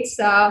States.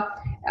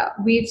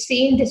 We've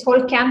seen this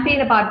whole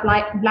campaign about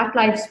Black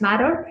Lives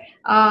Matter,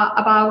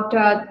 about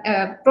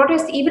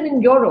protests even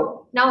in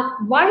Europe. Now,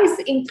 why is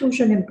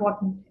inclusion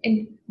important,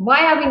 and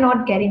why are we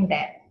not getting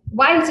there?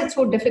 Why is it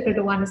so difficult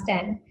to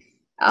understand?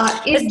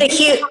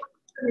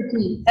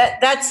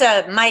 That's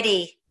a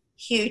mighty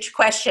huge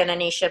question,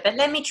 Anisha, but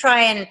let me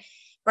try and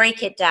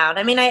break it down.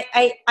 I mean,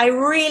 I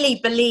really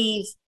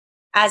believe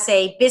as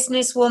a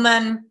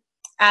businesswoman,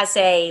 as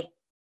a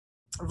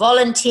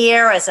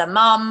volunteer, as a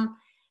mom,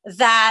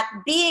 that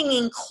being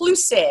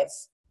inclusive,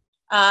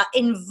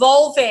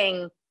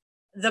 involving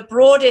the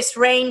broadest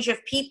range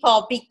of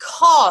people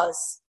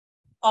because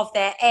of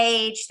their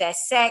age, their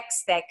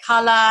sex, their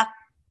color,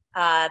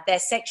 their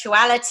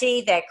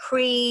sexuality, their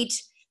creed,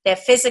 their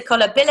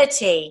physical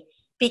ability,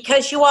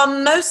 because you are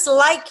most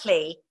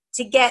likely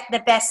to get the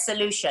best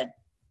solution.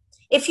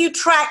 If you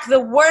track the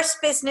worst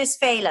business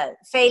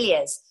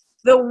failures,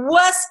 the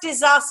worst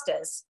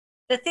disasters,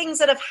 the things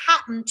that have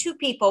happened to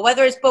people,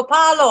 whether it's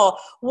Bhopal or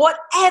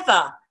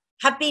whatever,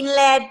 have been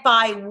led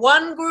by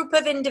one group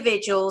of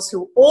individuals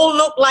who all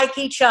look like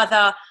each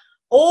other,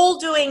 all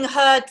doing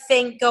herd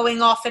think,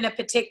 going off in a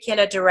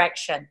particular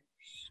direction.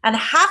 And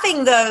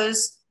having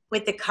those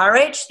with the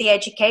courage, the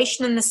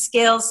education, and the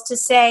skills to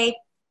say,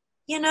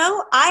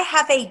 I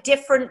have a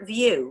different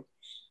view,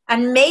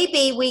 and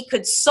maybe we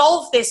could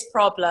solve this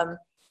problem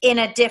in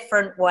a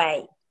different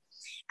way.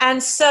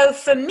 And so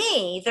for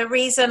me, the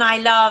reason I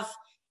love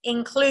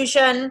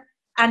inclusion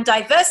and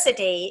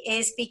diversity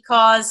is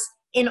because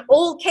in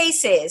all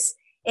cases,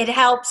 it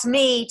helps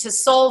me to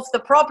solve the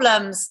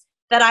problems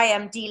that I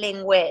am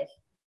dealing with.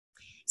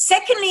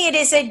 Secondly, it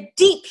is a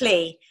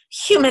deeply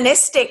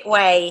humanistic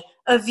way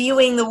of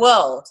viewing the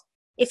world.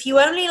 If you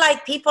only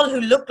like people who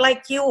look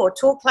like you or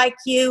talk like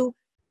you,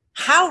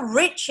 how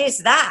rich is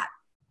that?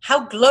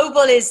 How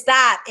global is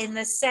that in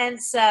the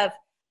sense of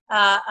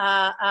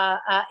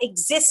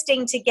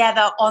existing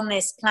together on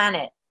this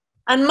planet?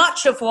 And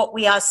much of what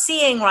we are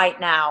seeing right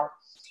now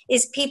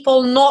is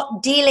people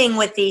not dealing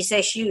with these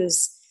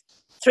issues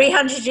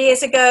 300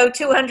 years ago,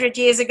 200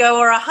 years ago,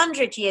 or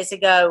 100 years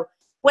ago,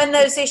 when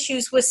those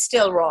issues were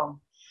still wrong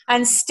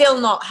and still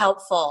not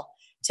helpful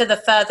to the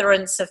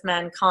furtherance of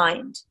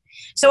mankind.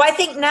 So I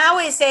think now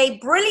is a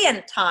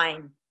brilliant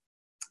time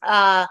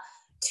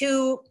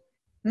to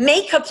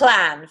make a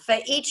plan for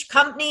each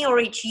company or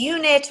each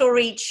unit or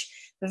each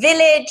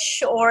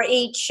village or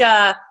each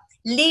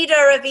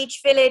leader of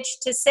each village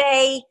to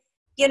say,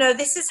 you know,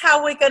 this is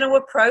how we're going to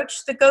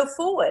approach the go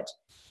forward.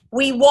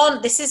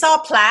 This is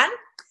our plan.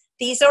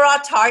 These are our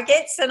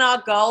targets and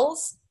our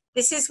goals.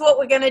 This is what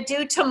we're going to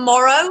do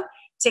tomorrow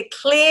to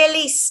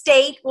clearly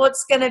state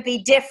what's going to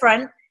be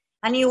different.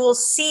 And you will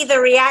see the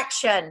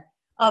reaction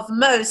of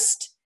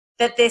most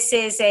that this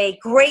is a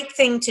great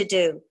thing to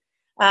do,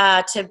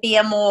 to be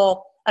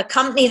a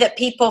company that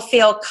people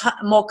feel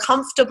more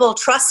comfortable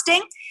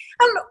trusting.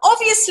 And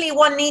obviously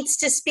one needs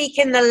to speak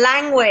in the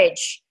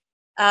language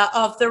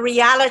of the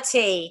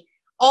reality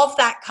of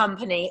that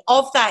company,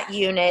 of that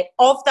unit,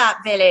 of that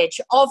village,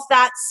 of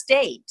that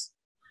state,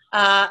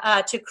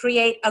 to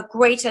create a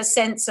greater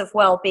sense of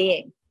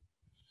well-being.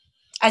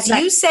 As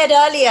you said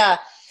earlier,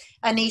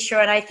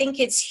 Anisha, and I think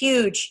it's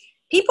huge,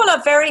 people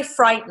are very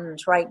frightened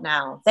right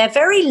now. They're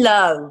very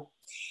low.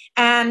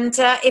 And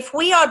if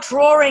we are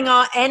drawing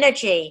our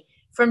energy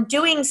from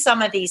doing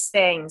some of these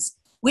things,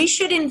 we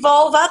should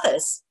involve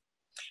others.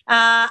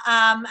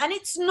 And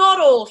it's not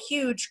all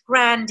huge,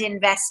 grand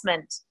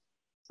investment.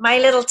 My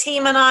little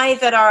team and I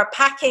that are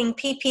packing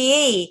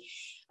PPE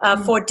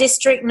for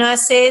district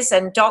nurses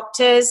and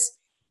doctors,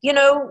 you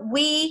know,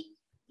 we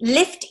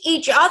lift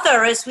each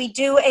other as we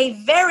do a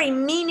very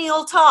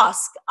menial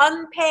task,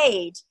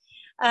 unpaid,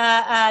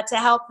 to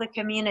help the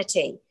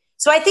community.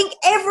 So I think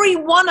every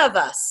one of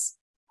us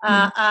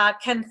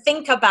can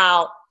think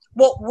about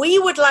what we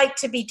would like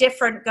to be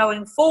different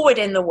going forward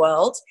in the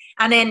world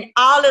and in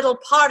our little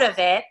part of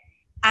it,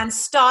 and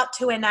start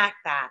to enact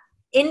that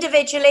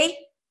individually,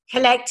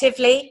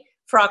 collectively,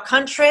 for our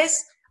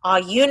countries, our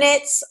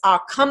units,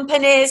 our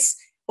companies,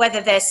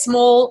 whether they're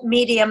small,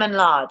 medium, and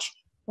large.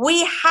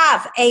 We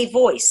have a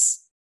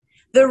voice.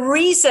 The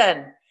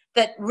reason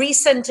that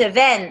recent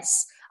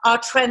events are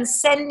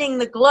transcending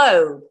the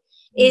globe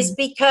is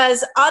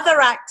because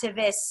other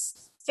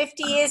activists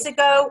 50 years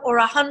ago or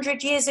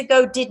 100 years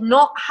ago did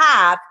not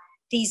have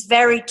these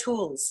very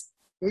tools.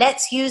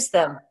 Let's use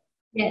them.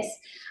 Yes.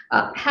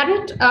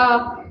 Harriet,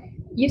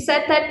 you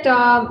said that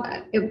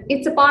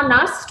it's upon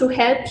us to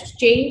help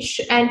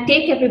change and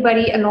take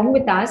everybody along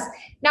with us.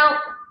 Now,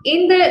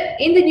 in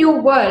the new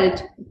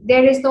world,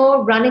 there is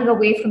no running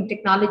away from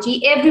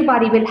technology.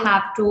 Everybody will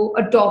have to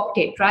adopt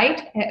it,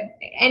 right?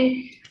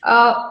 And,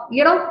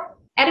 you know,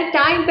 at a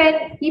time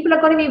when people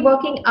are going to be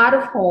working out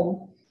of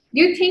home,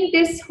 do you think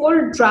this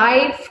whole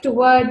drive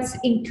towards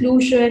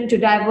inclusion, to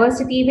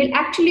diversity will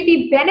actually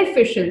be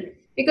beneficial?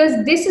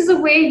 Because this is a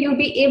way you'll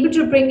be able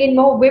to bring in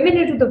more women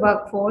into the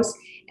workforce,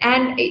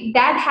 and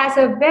that has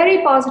a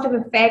very positive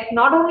effect,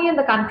 not only in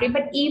the country,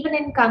 but even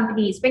in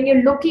companies. When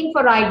you're looking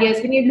for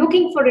ideas, when you're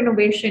looking for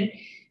innovation,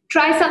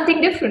 try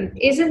something different.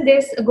 Isn't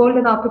this a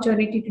golden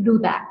opportunity to do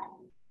that?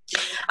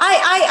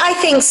 I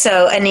think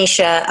so,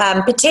 Anisha,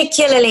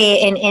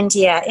 particularly in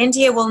India.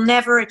 India will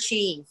never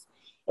achieve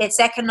its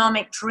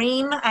economic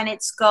dream and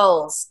its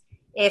goals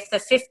if the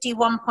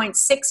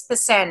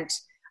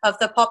 51.6% of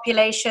the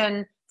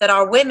population that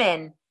are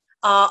women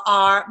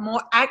are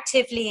more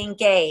actively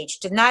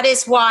engaged. And that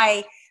is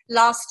why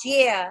last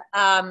year,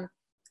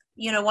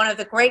 you know, one of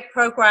the great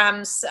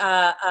programs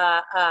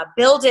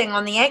building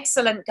on the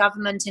excellent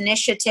government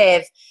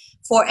initiative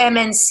for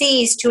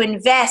MNCs to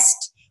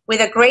invest with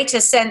a greater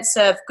sense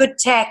of good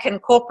tech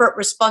and corporate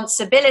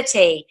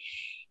responsibility,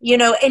 you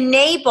know,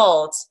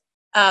 enabled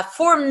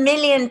 4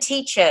 million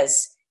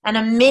teachers and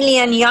 1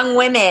 million young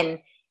women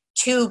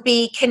to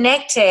be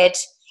connected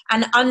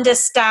and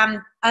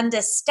understand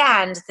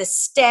the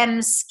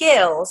STEM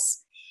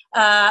skills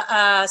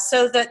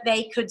so that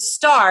they could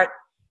start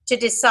to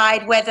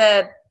decide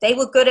whether they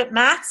were good at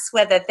maths,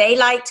 whether they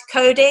liked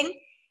coding,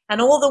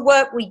 and all the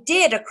work we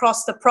did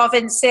across the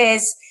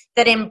provinces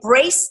that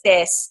embraced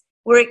this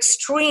were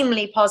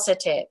extremely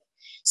positive.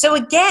 So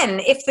again,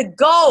 if the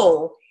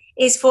goal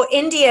is for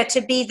India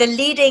to be the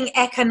leading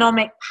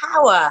economic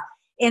power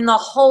in the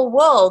whole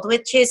world,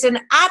 which is an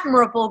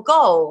admirable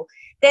goal,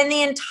 then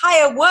the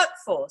entire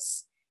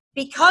workforce,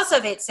 because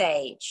of its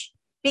age,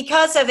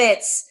 because of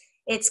its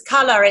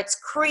color, its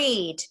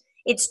creed,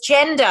 its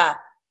gender,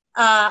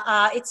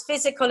 its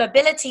physical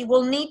ability,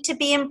 will need to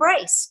be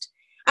embraced.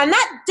 And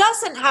that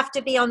doesn't have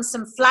to be on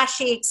some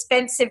flashy,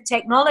 expensive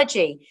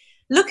technology.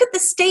 Look at the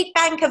State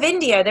Bank of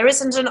India. There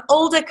isn't an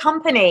older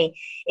company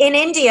in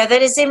India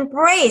that has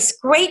embraced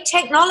great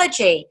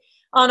technology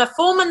on a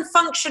form and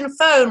function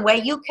phone where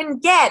you can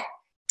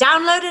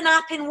download an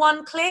app in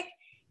one click,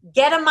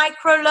 get a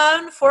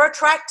microloan for a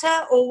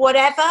tractor or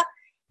whatever.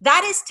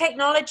 That is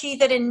technology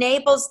that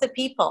enables the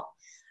people.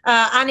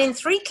 And in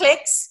 3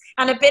 clicks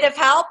and a bit of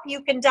help,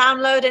 you can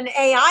download an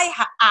AI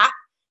app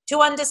to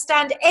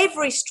understand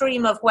every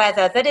stream of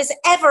weather that has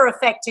ever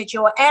affected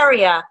your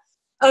area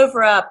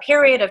over a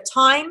period of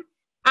time,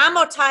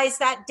 amortize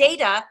that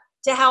data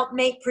to help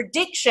make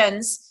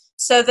predictions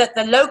so that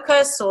the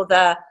locusts or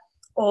the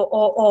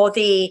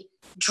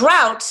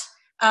drought,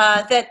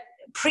 that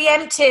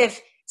preemptive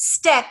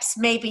steps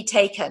may be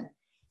taken.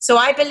 So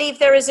I believe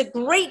there is a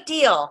great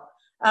deal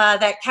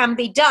that can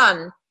be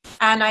done.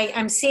 And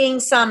I'm seeing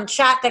some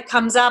chat that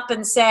comes up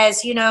and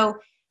says, you know,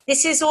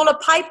 this is all a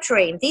pipe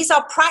dream. These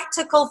are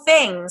practical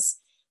things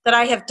that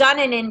I have done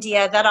in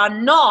India that are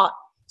not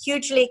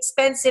hugely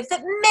expensive,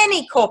 that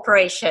many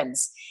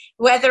corporations,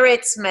 whether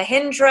it's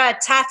Mahindra,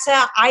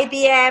 Tata,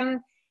 IBM,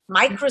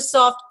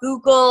 Microsoft,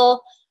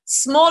 Google,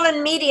 small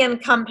and medium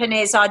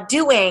companies are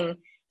doing,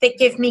 that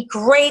give me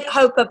great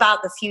hope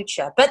about the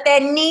future. But there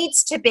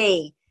needs to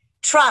be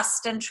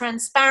trust and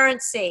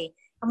transparency,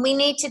 and we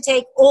need to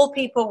take all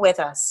people with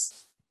us.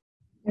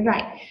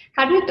 Right.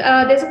 Harriet,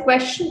 there's a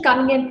question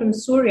coming in from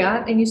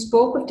Surya, and you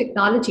spoke of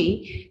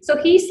technology. So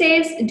he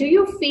says, do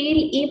you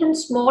feel even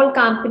small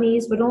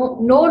companies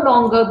will no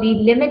longer be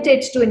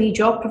limited to any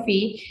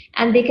geography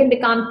and they can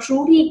become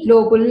truly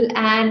global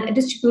and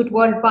distribute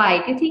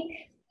worldwide? Do you think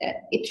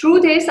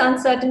through this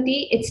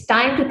uncertainty, it's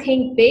time to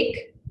think big?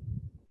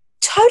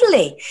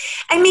 Totally.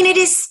 I mean, it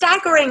is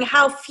staggering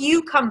how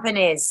few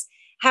companies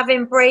have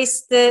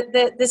embraced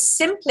the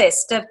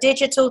simplest of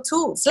digital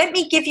tools. Let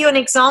me give you an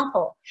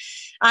example.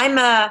 I'm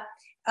a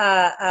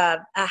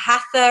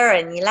Hatha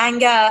and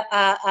Iyengar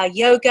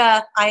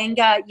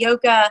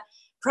yoga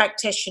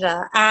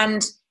practitioner,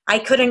 and I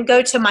couldn't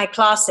go to my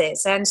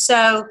classes. And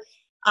so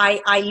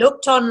I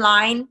looked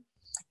online,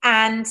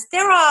 and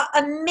there are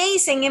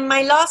amazing, in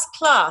my last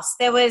class,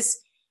 there was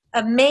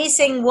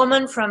amazing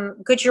woman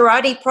from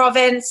Gujarati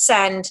province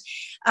and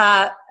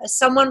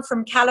someone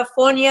from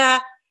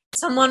California,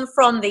 someone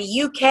from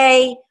the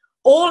UK,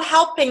 all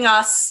helping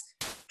us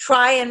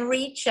try and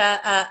reach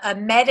a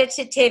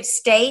meditative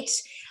state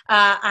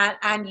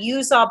and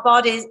use our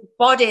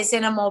bodies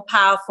in a more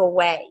powerful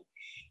way.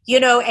 You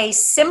know, a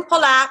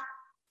simple app,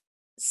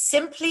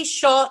 simply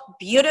shot,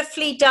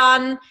 beautifully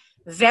done,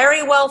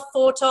 very well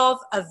thought of,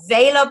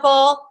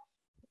 available.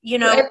 You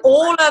know,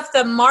 all of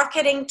the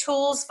marketing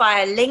tools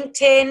via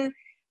LinkedIn,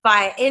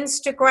 via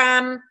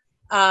Instagram,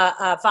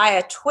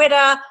 via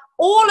Twitter,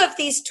 all of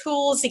these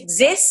tools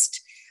exist.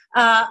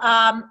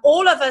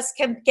 All of us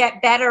can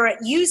get better at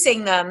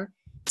using them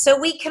so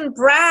we can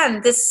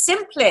brand the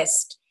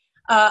simplest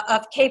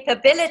of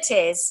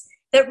capabilities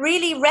that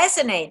really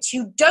resonates.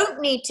 You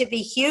don't need to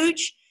be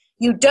huge.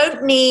 You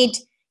don't need,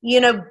 you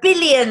know,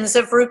 billions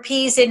of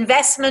rupees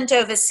investment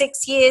over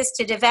 6 years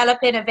to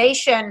develop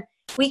innovation.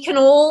 We can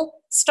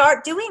all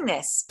start doing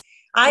this.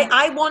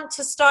 I want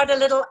to start a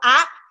little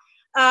app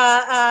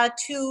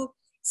to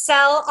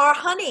sell our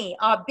honey.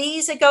 Our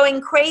bees are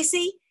going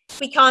crazy.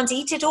 We can't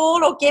eat it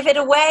all or give it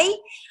away.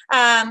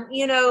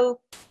 You know,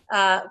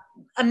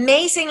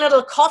 amazing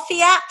little coffee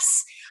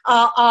apps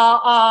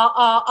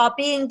are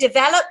being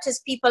developed as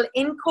people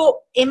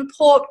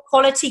import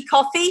quality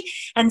coffee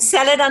and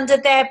sell it under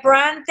their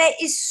brand. There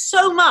is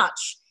so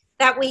much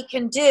that we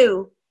can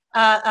do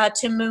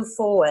to move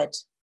forward.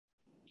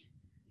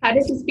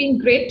 Harriet, it's been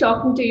great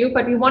talking to you,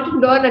 but we want to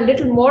learn a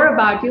little more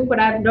about you. What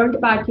I've learned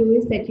about you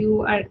is that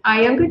you are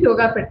Iyengar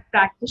yoga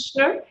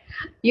practitioner.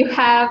 You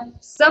have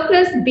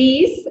surplus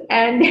bees,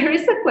 and there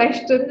is a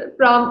question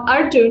from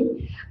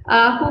Arjun,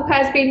 who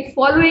has been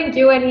following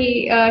you, and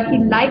he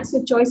likes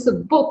your choice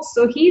of books.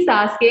 So he's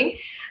asking,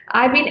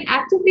 I've been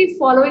actively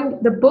following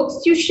the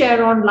books you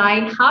share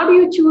online. How do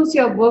you choose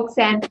your books,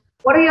 and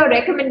what are your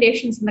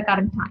recommendations in the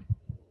current time?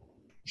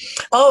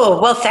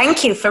 Oh, well,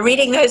 thank you for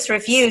reading those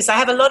reviews. I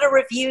have a lot of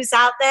reviews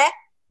out there.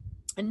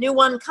 A new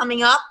one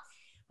coming up,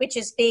 which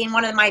has been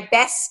one of my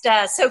best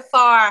so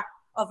far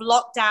of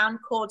lockdown,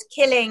 called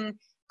Killing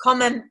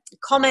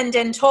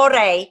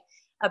Commendatore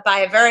by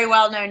a very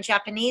well-known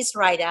Japanese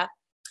writer.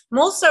 I'm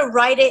also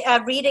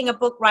reading a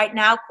book right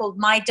now called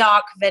My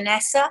Dark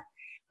Vanessa,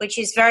 which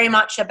is very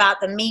much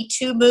about the Me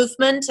Too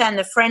movement and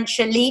the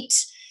French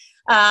elite.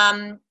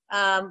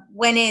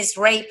 When is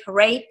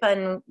rape,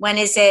 and when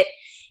is it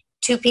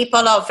two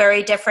people of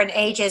very different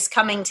ages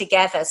coming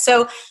together?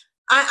 So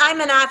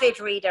I'm an avid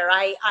reader.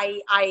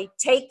 I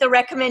take the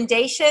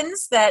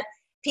recommendations that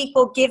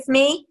people give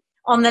me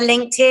on the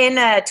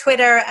LinkedIn,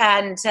 Twitter,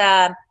 and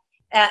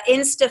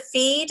Insta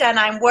feed, and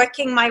I'm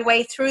working my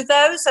way through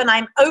those, and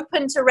I'm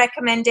open to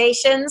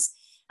recommendations,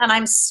 and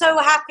I'm so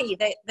happy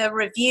that the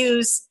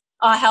reviews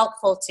are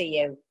helpful to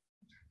you.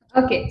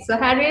 Okay, so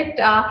Harriet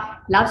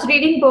loves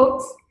reading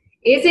books,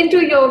 is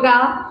into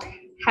yoga,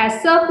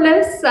 has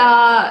surplus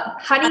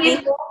honey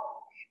at home,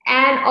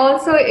 and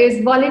also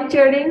is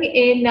volunteering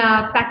in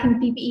packing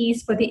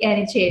PPEs for the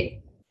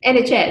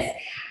NHS.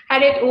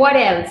 Harriet, what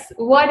else?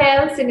 What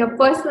else in your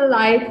personal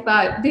life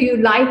do you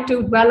like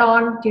to dwell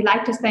on? Do you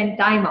like to spend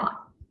time on?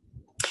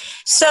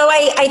 So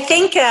I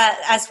think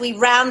as we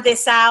round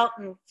this out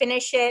and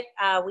finish it,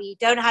 we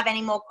don't have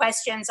any more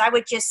questions. I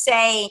would just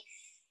say,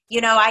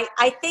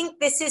 I think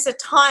this is a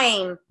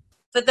time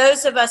for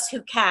those of us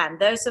who can,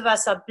 those of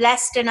us are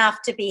blessed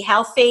enough to be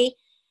healthy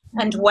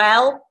and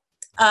well,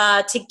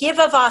 to give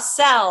of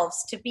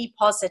ourselves, to be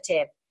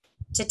positive,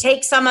 to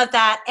take some of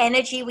that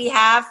energy we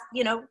have,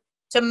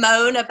 to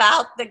moan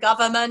about the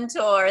government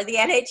or the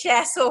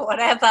NHS or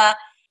whatever,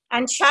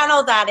 and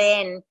channel that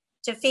in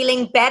to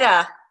feeling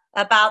better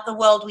about the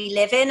world we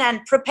live in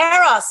and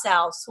prepare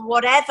ourselves for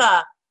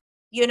whatever,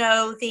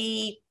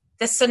 the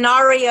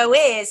scenario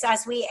is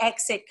as we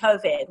exit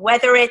COVID,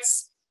 whether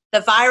it's the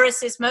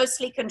virus is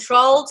mostly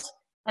controlled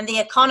and the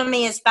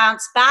economy is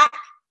bounced back,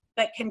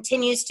 but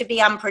continues to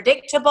be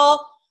unpredictable,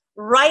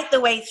 right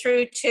the way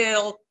through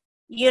till,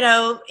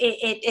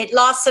 it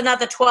lasts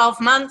another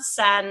 12 months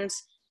and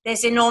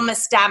there's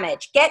enormous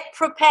damage. Get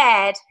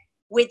prepared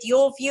with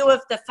your view of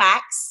the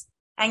facts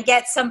and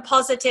get some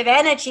positive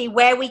energy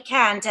where we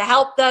can to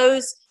help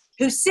those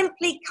who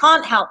simply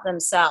can't help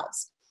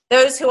themselves,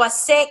 those who are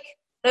sick,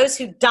 those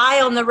who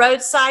die on the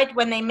roadside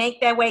when they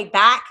make their way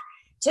back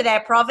to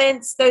their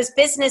province, those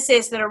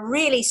businesses that are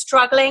really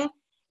struggling.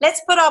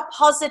 Let's put our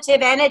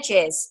positive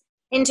energies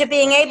into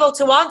being able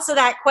to answer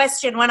that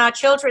question when our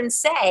children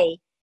say,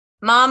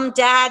 Mom,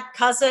 Dad,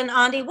 cousin,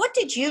 auntie, what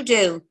did you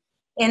do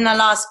in the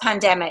last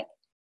pandemic?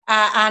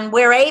 And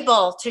we're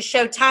able to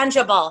show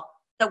tangible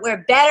that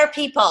we're better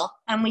people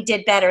and we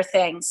did better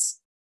things.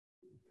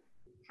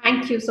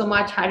 Thank you so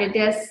much, Harriet.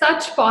 There's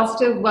such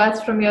positive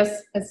words from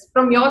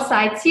your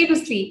side.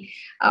 Seriously,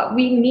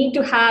 we need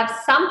to have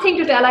something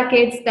to tell our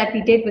kids that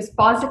we did was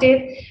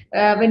positive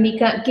when we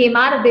came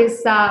out of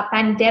this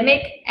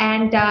pandemic,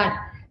 and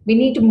we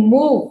need to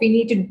move, we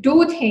need to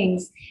do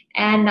things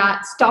and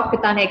stop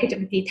with our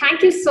negativity.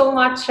 Thank you so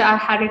much,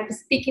 Harriet, for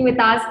speaking with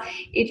us.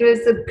 It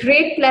was a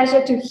great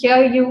pleasure to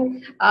hear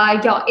you,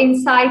 your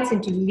insights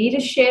into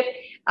leadership,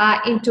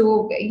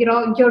 into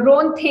your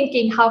own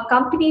thinking, how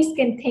companies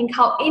can think,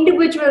 how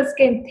individuals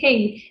can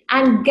think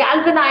and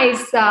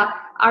galvanize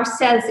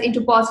ourselves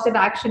into positive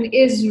action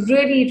is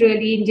really,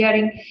 really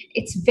endearing.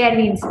 It's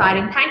very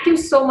inspiring. Thank you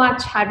so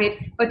much, Harriet,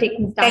 for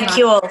taking the time. Thank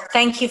you all.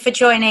 Thank you for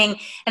joining,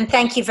 and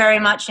thank you very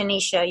much,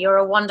 Anisha. You're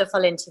a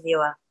wonderful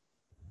interviewer.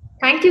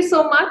 Thank you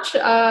so much.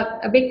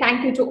 A big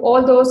thank you to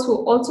all those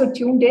who also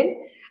tuned in.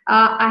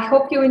 I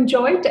hope you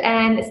enjoyed,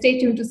 and stay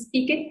tuned to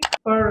SpeakIn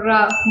for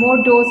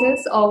more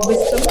doses of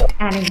wisdom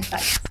and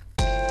insights.